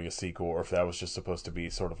it for doing a sequel, or if that was just supposed to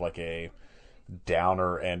be sort of like a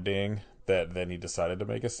downer ending that then he decided to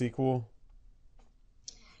make a sequel.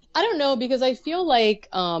 I don't know, because I feel like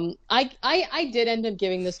I did end up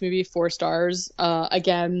giving this movie 4 stars.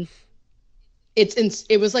 Again,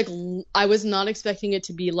 it was like I was not expecting it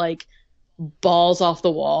to be like balls off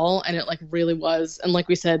the wall, and it like really was. And like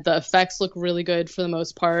we said, the effects look really good for the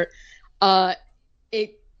most part.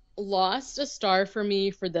 It lost a star for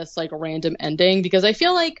me for this like random ending, because I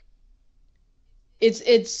feel like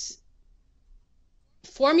it's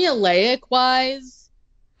formulaic wise,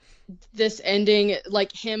 this ending,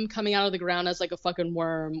 like him coming out of the ground as like a fucking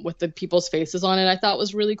worm with the people's faces on it, I thought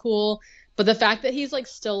was really cool. But the fact that he's like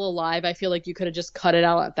still alive, I feel like you could have just cut it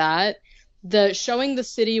out at that. The showing the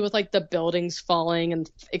city with like the buildings falling and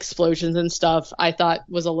explosions and stuff, I thought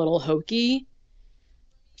was a little hokey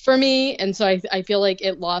for me. And so I feel like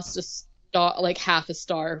it lost a star, like half a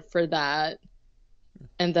star for that.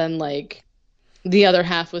 And then like the other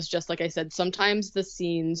half was just like I said, sometimes the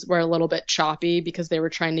scenes were a little bit choppy because they were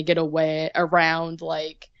trying to get away around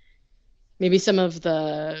like maybe some of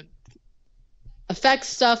the effects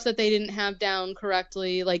stuff that they didn't have down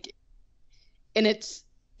correctly. Like, and it's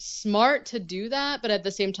smart to do that, but at the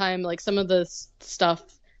same time, like some of the stuff,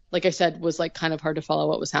 like I said, was like kind of hard to follow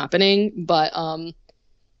what was happening. But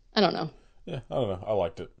I don't know. Yeah, I don't know. I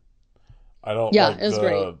liked it. I don't Yeah, like it was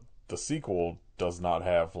great. the sequel does not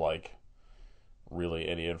have like really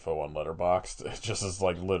any info on Letterboxd. It just is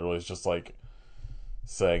like literally it's just like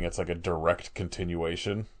saying it's like a direct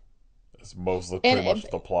continuation. It's mostly pretty much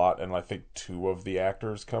the plot, and I think 2 of the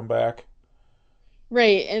actors come back.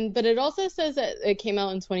 Right, and but it also says that it came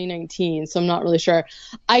out in 2019, so I'm not really sure.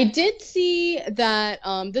 I did see that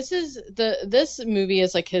this movie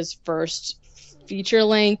is like his first feature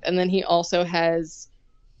length, and then he also has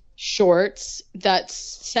shorts that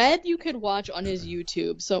said you could watch on his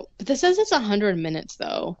YouTube. So, but this says it's 100 minutes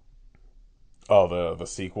though. Oh, the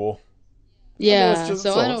sequel. I mean, Yeah,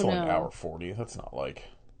 so I it's don't only an know. hour 40. That's not like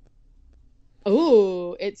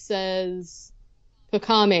Oh, it says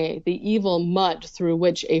Kokame, the evil mud through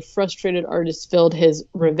which a frustrated artist filled his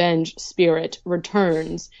revenge spirit,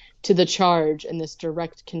 returns to the charge in this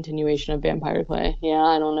direct continuation of Vampire Clay. Yeah,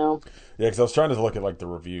 I don't know. yeah. Because I was trying to look at like the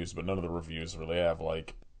reviews, but none of the reviews really have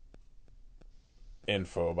like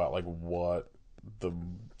info about like what the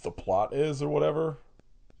the plot is or whatever.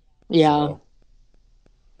 Yeah. So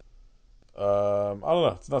I don't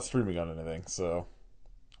know. It's not streaming on anything, so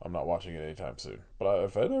I'm not watching it anytime soon. But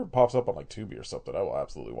if it ever pops up on like Tubi or something, I will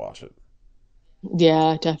absolutely watch it.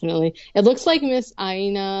 Yeah, definitely. It looks like Miss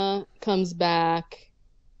Aina comes back,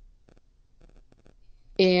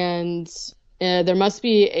 and there must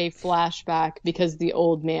be a flashback because the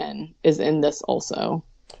old man is in this also.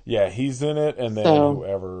 Yeah, he's in it, and then So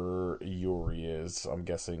whoever Yuri is, I'm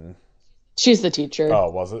guessing. she's the teacher. Oh,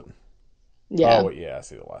 was it? Oh, Yeah, wait, yeah, I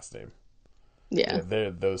see the last name. yeah. Yeah,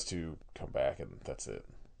 those 2 come back, and that's it.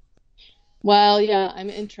 Well, yeah, I'm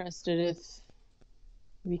interested if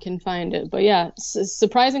we can find it. But yeah,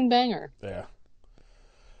 surprising banger. Yeah.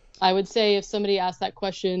 I would say if somebody asked that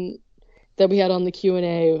question that we had on the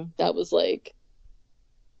Q&A, that was like,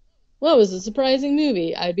 what was a surprising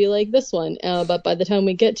movie? I'd be like this one. But by the time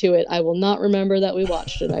we get to it, I will not remember that we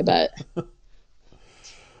watched it, I bet.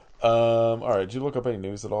 All right. Did you look up any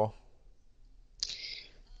news at all?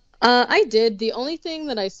 I did. The only thing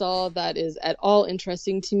that I saw that is at all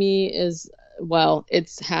interesting to me is, well,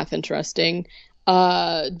 it's half interesting.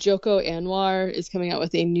 Joko Anwar is coming out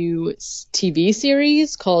with a new TV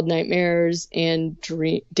series called Nightmares and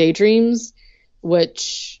Daydreams,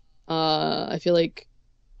 which I feel like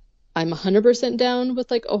I'm 100% down with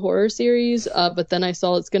like a horror series, but then I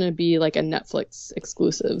saw it's gonna be like a Netflix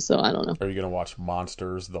exclusive, so I don't know. Are you gonna watch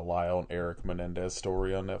Monsters, the Lyle and Eric Menendez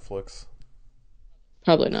story on Netflix?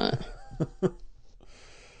 Probably not.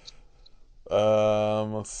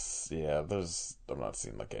 Yeah, there's. I'm not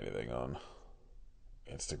seeing like anything on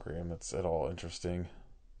Instagram that's at all interesting.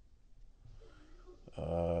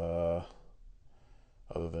 Uh,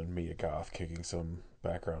 Other than Mia Goth kicking some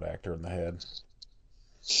background actor in the head.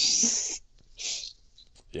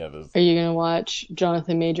 Yeah, Are you gonna watch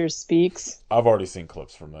Jonathan Majors Speaks? I've already seen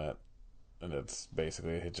clips from that, and it's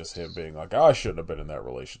basically just him being like, "I shouldn't have been in that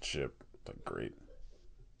relationship." Like, great.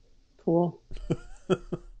 Cool.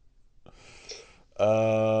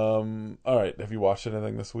 All right. Have you watched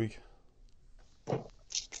anything this week?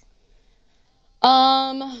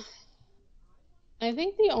 Um, I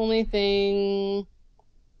think the only thing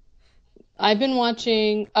I've been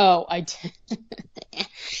watching, oh, I did.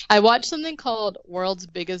 I watched something called World's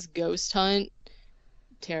Biggest Ghost Hunt.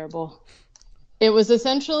 Terrible. It was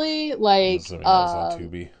essentially I'm like, assuming that was on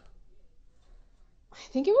Tubi. I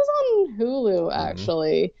think it was on Hulu Mm-hmm.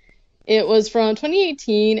 actually. It was from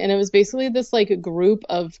 2018, and it was basically this like group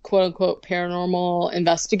of quote unquote paranormal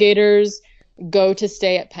investigators go to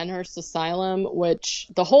stay at Penhurst Asylum, which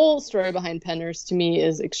the whole story behind Penhurst to me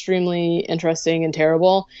is extremely interesting and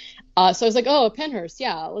terrible. So I was like, oh, Penhurst,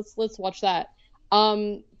 yeah, let's watch that.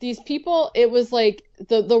 These people, it was like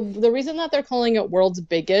the reason that they're calling it World's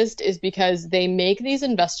Biggest is because they make these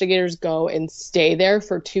investigators go and stay there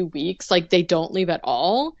for 2 weeks, like they don't leave at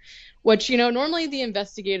all. Which, normally the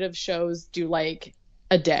investigative shows do like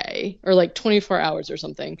a day or like 24 hours or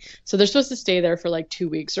something. So they're supposed to stay there for like 2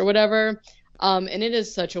 weeks or whatever. And it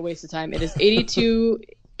is such a waste of time. It is 82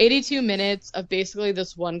 minutes of basically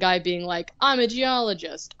this one guy being like, I'm a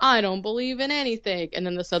geologist. I don't believe in anything. And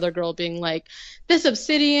then this other girl being like, this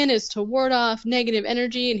obsidian is to ward off negative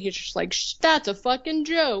energy. And he's just like, that's a fucking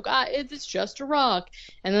joke. It's just a rock.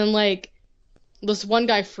 And then like this one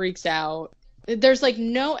guy freaks out. There's like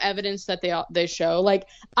no evidence that they show. Like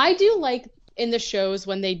I do like in the shows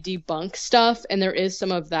when they debunk stuff, and there is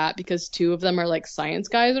some of that because two of them are like science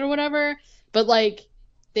guys or whatever, but like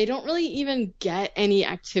they don't really even get any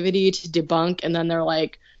activity to debunk, and then they're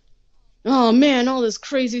like, oh man, all this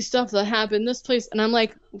crazy stuff that happened in this place, and I'm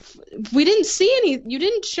like, we didn't see any, you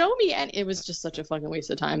didn't show me any. It was just such a fucking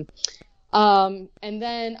waste of time. And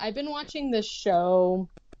then I've been watching this show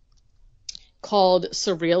called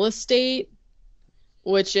Surreal Estate,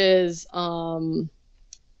 which is Surreal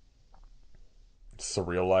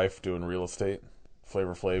life doing real estate.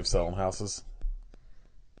 Flavor Flav selling houses.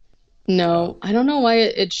 no, I don't know why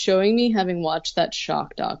it's showing me having watched that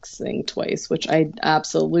Shock Docs thing twice, which I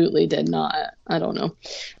absolutely did not. I don't know.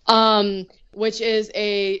 Which is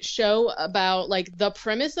a show about like the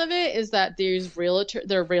premise of it is that they're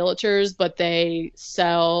realtors, but they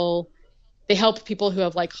help people who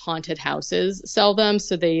have like haunted houses sell them.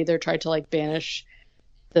 So they either try to like banish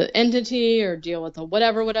the entity or deal with the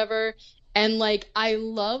whatever. And like I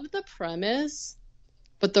love the premise,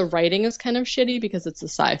 but the writing is kind of shitty because it's a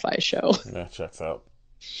sci-fi show. Yeah, checks out.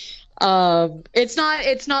 It's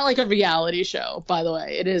not like a reality show, by the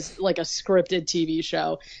way. It is like a scripted TV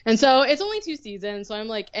show. And so it's only 2 seasons, so I'm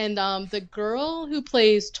like, and the girl who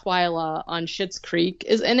plays Twyla on Schitt's Creek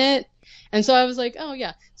is in it. And so I was like, oh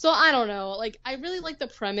yeah. So I don't know. Like I really like the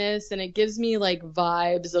premise, and it gives me like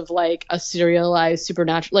vibes of like a serialized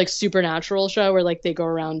supernatural show where like they go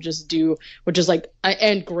around just do, which is like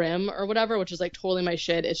and Grimm or whatever, which is like totally my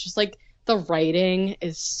shit. It's just like the writing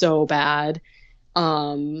is so bad. But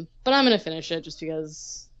I'm gonna finish it just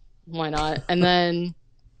because why not? And then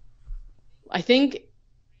I think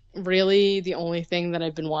really the only thing that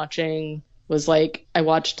I've been watching was like I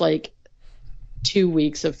watched like 2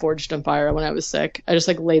 weeks of Forged in Fire when I was sick. I just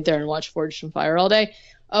like laid there and watched Forged in Fire all day.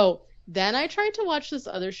 Oh, then I tried to watch this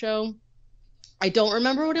other show. I don't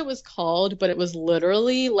remember what it was called, but it was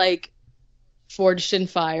literally like Forged in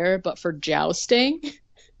Fire, but for jousting.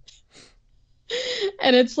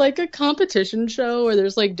 And it's like a competition show where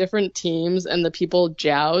there's like different teams and the people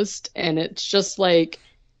joust, and it's just like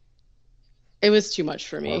it was too much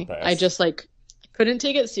for me. I just like couldn't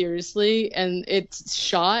take it seriously, and it's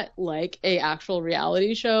shot like a actual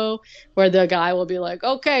reality show where the guy will be like,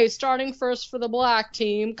 okay, starting first for the black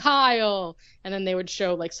team, Kyle, and then they would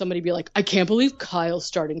show like somebody be like, I can't believe Kyle's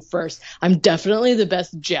starting first, I'm definitely the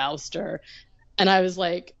best jouster. And I was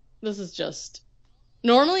like, this is just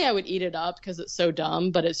Normally I would eat it up because it's so dumb,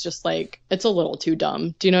 but it's just like it's a little too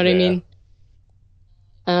dumb. Do you know what I Yeah. mean?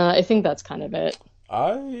 I think that's kind of it.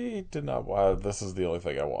 I did not. This is the only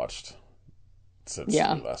thing I watched since we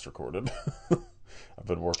Yeah. last recorded. I've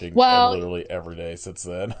been working and Well, literally every day since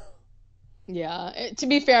then. yeah. To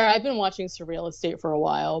be fair, I've been watching Surreal Estate for a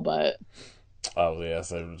while, but Oh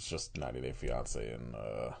yes, it was just 90 Day Fiance and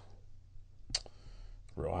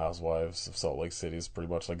Real Housewives of Salt Lake City is pretty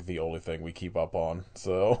much like the only thing we keep up on.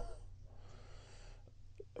 So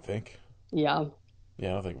I think, yeah. yeah,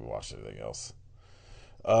 I don't think we watched anything else.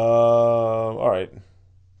 All right,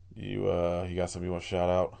 you got something you want to shout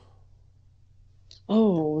out?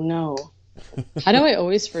 Oh no. How do I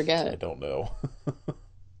always I forget? don't know.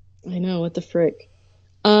 I know, what the frick?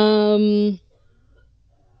 Um,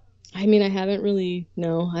 I mean, I haven't really,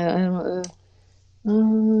 no, I don't,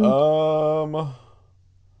 Um,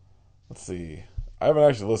 let's see. I haven't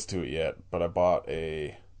actually listened to it yet, but I bought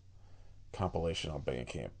a compilation on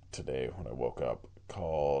Bandcamp today when I woke up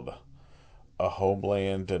called "A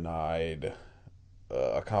Homeland Denied,"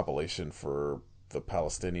 a compilation for the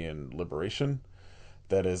Palestinian liberation.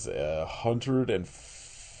 That is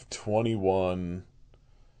 121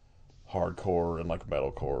 hardcore and like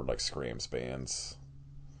metalcore, like screams bands.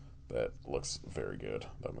 That looks very good.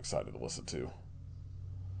 That I'm excited to listen to.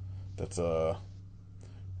 That's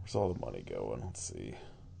where's all the money going? Let's see.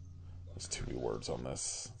 There's too many words on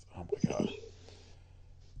this. Oh my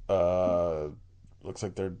god. Looks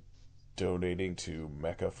like they're donating to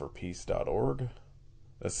meccaforpeace.org.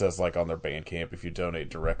 It says like on their Bandcamp, if you donate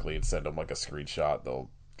directly and send them like a screenshot,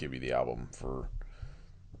 they'll give you the album for,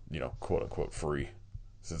 quote unquote free,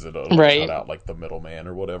 since it'll like cut right. out like the middleman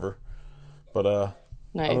or whatever. But I don't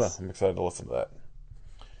know. Nice. I'm excited to listen to that.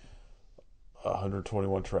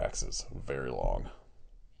 121 tracks is very long,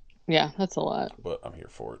 Yeah, that's a lot. but I'm here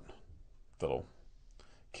for it. That'll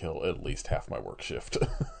kill at least half my work shift.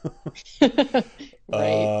 Right.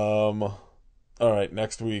 All right,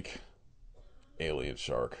 next week, Alien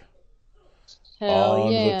Shark Hell on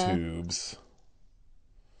the yeah. tubes.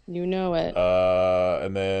 You know it.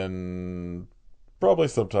 And then probably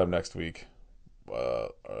sometime next week,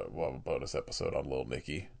 we'll have a bonus episode on Lil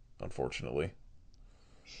Nicky, unfortunately.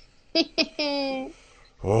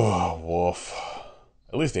 Oh, woof.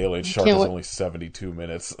 At least Alien I Shark can't is wait. only 72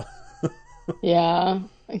 minutes. Yeah,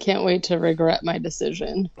 I can't wait to regret my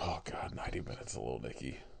decision. Oh, God, 90 minutes of Lil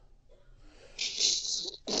Nicky.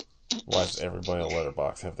 Why does everybody on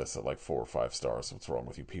Letterboxd have this at like 4 or 5 stars? What's wrong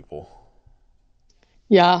with you people?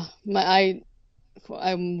 Yeah, I'm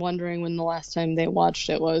wondering when the last time they watched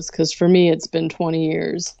it was, because for me it's been 20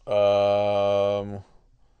 years.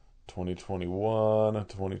 2021,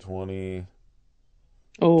 2020,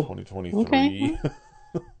 Oh, okay. 2023.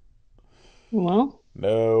 Well,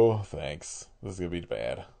 No, thanks. This is gonna be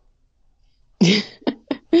bad.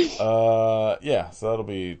 Yeah, so that'll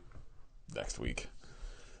be next week.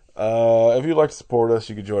 If you'd like to support us,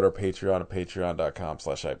 you can join our Patreon at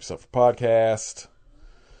patreon.com/hypeyourselfpodcast.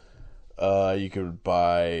 You can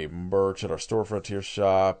buy merch at our Store Frontier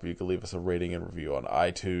shop. You can leave us a rating and review on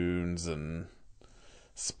iTunes and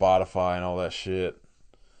Spotify and all that shit.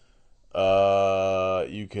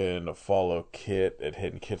 You can follow Kit at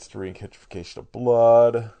Hidden Kitstery and Kitrification of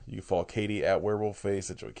Blood. You can follow Katie at WerewolfFace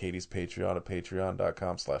and join Katie's Patreon at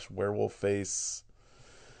patreon.com/werewolfface.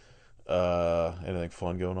 Anything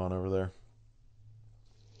fun going on over there?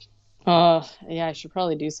 yeah, I should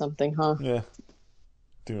probably do something, huh? Yeah,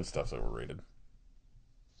 doing stuff's overrated.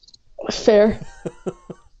 Fair.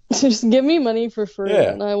 Just give me money for free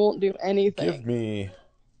Yeah, and I won't do give anything. me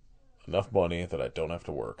enough money that I don't have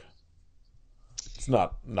to work. It's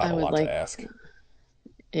not I a would lot to like, ask.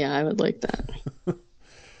 yeah, I would like that.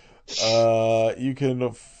 You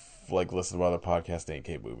can like listen to other podcasts,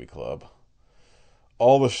 8K Movie Club.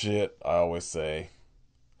 All the shit I always say.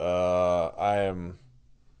 I am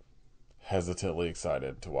hesitantly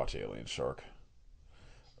excited to watch Alien Shark.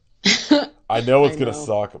 I know it's I gonna know.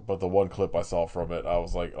 suck, but the one clip I saw from it, I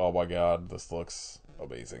was like, "Oh my god, this looks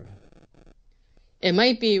amazing." It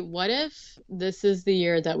might be, what if this is the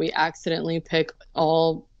year that we accidentally pick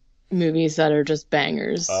all movies that are just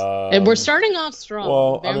bangers? And we're Um, starting off strong.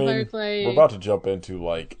 well, I Vampire mean, we're Clay about to jump into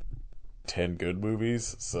like 10 good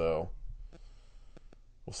movies, so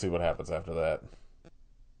we'll see what happens after that.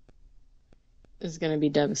 is going to be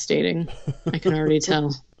devastating. I can already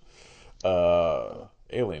tell.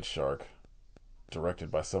 Alien Shark,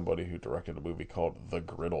 directed by somebody who directed a movie called The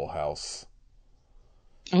Griddle House.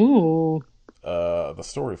 Oh, The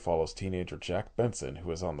story follows teenager Jack Benson,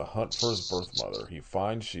 who is on the hunt for his birth mother. He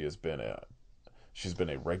finds she's been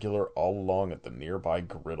a regular all along at the nearby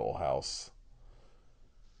Griddle House.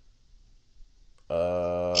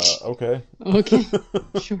 Okay. Okay,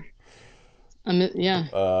 sure. Yeah.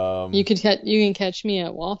 Um, You can catch me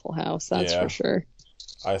at Waffle House, that's for yeah. sure.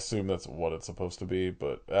 I assume that's what it's supposed to be,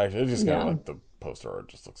 but actually, it's just kind of Yeah. like the poster art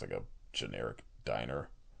just looks like a generic diner.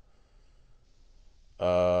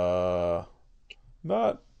 Uh,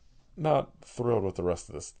 not not thrilled with the rest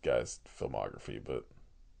of this guy's filmography, but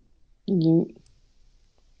You,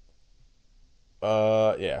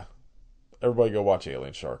 yeah. Everybody go watch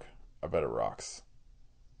Alien Shark. I bet it rocks.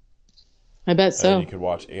 I bet And then you so. could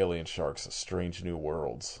watch Alien Shark's Strange New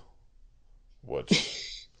Worlds,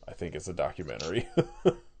 which I think is a documentary.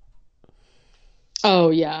 Oh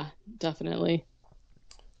yeah, definitely.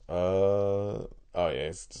 Oh yeah,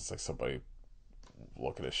 it's just like somebody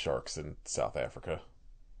looking at sharks in South Africa.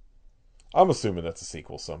 I'm assuming that's a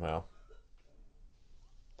sequel somehow.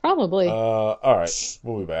 Probably. All right,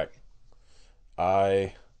 we'll be back.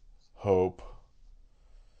 I hope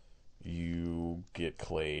you get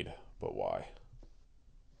Clade, but why?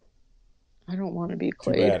 I don't want to be Too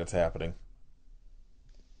Clade. bad it's happening.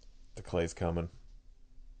 The Clay's coming.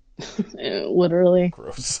 Literally.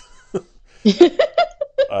 Gross.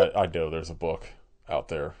 I know there's a book out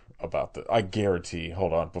there about the. I guarantee.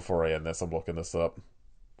 Hold on, before I end this, I'm looking this up.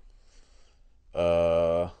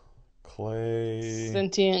 Uh, Clay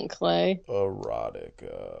Sentient clay.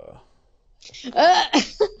 erotica. Uh,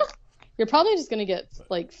 you're probably just gonna get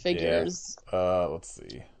like Yeah. figures. Let's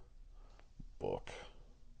see. Book.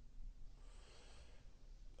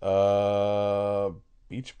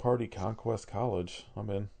 Beach Party Conquest College. I'm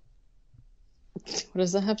in. What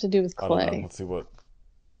does that have to do with I don't know. clay? Let's see what.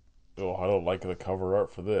 Oh, I don't like the cover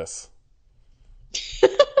art for this.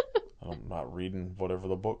 I'm not reading whatever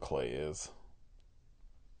the book Clay is.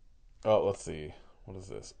 Oh, let's see. What is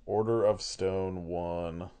this? Order of Stone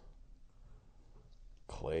 1.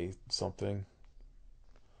 Clay something.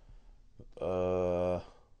 Uh.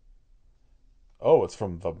 Oh, it's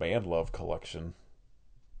from the Man Love collection.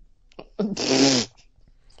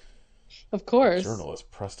 Of course. Journalist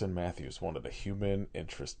Preston Matthews wanted a human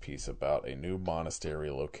interest piece about a new monastery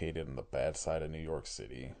located in the bad side of New York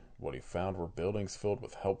City. What he found were buildings filled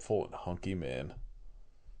with helpful and hunky men.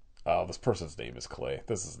 Oh, this person's name is Clay.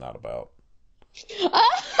 This is not about.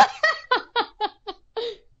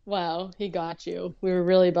 Wow, he got you. We were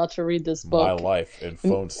really about to read this My book Life in and,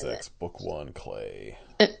 Phone Sex, Book 1, Clay.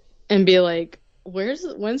 and be like, when's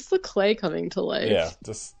the clay coming to Yeah, life?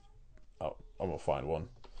 just. Oh, I'm going to find one.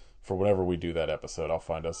 For whenever we do that episode, I'll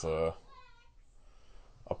find us a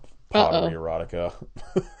pottery Uh-oh. erotica.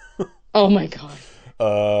 Oh my God.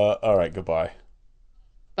 All right, goodbye.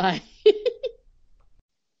 Bye.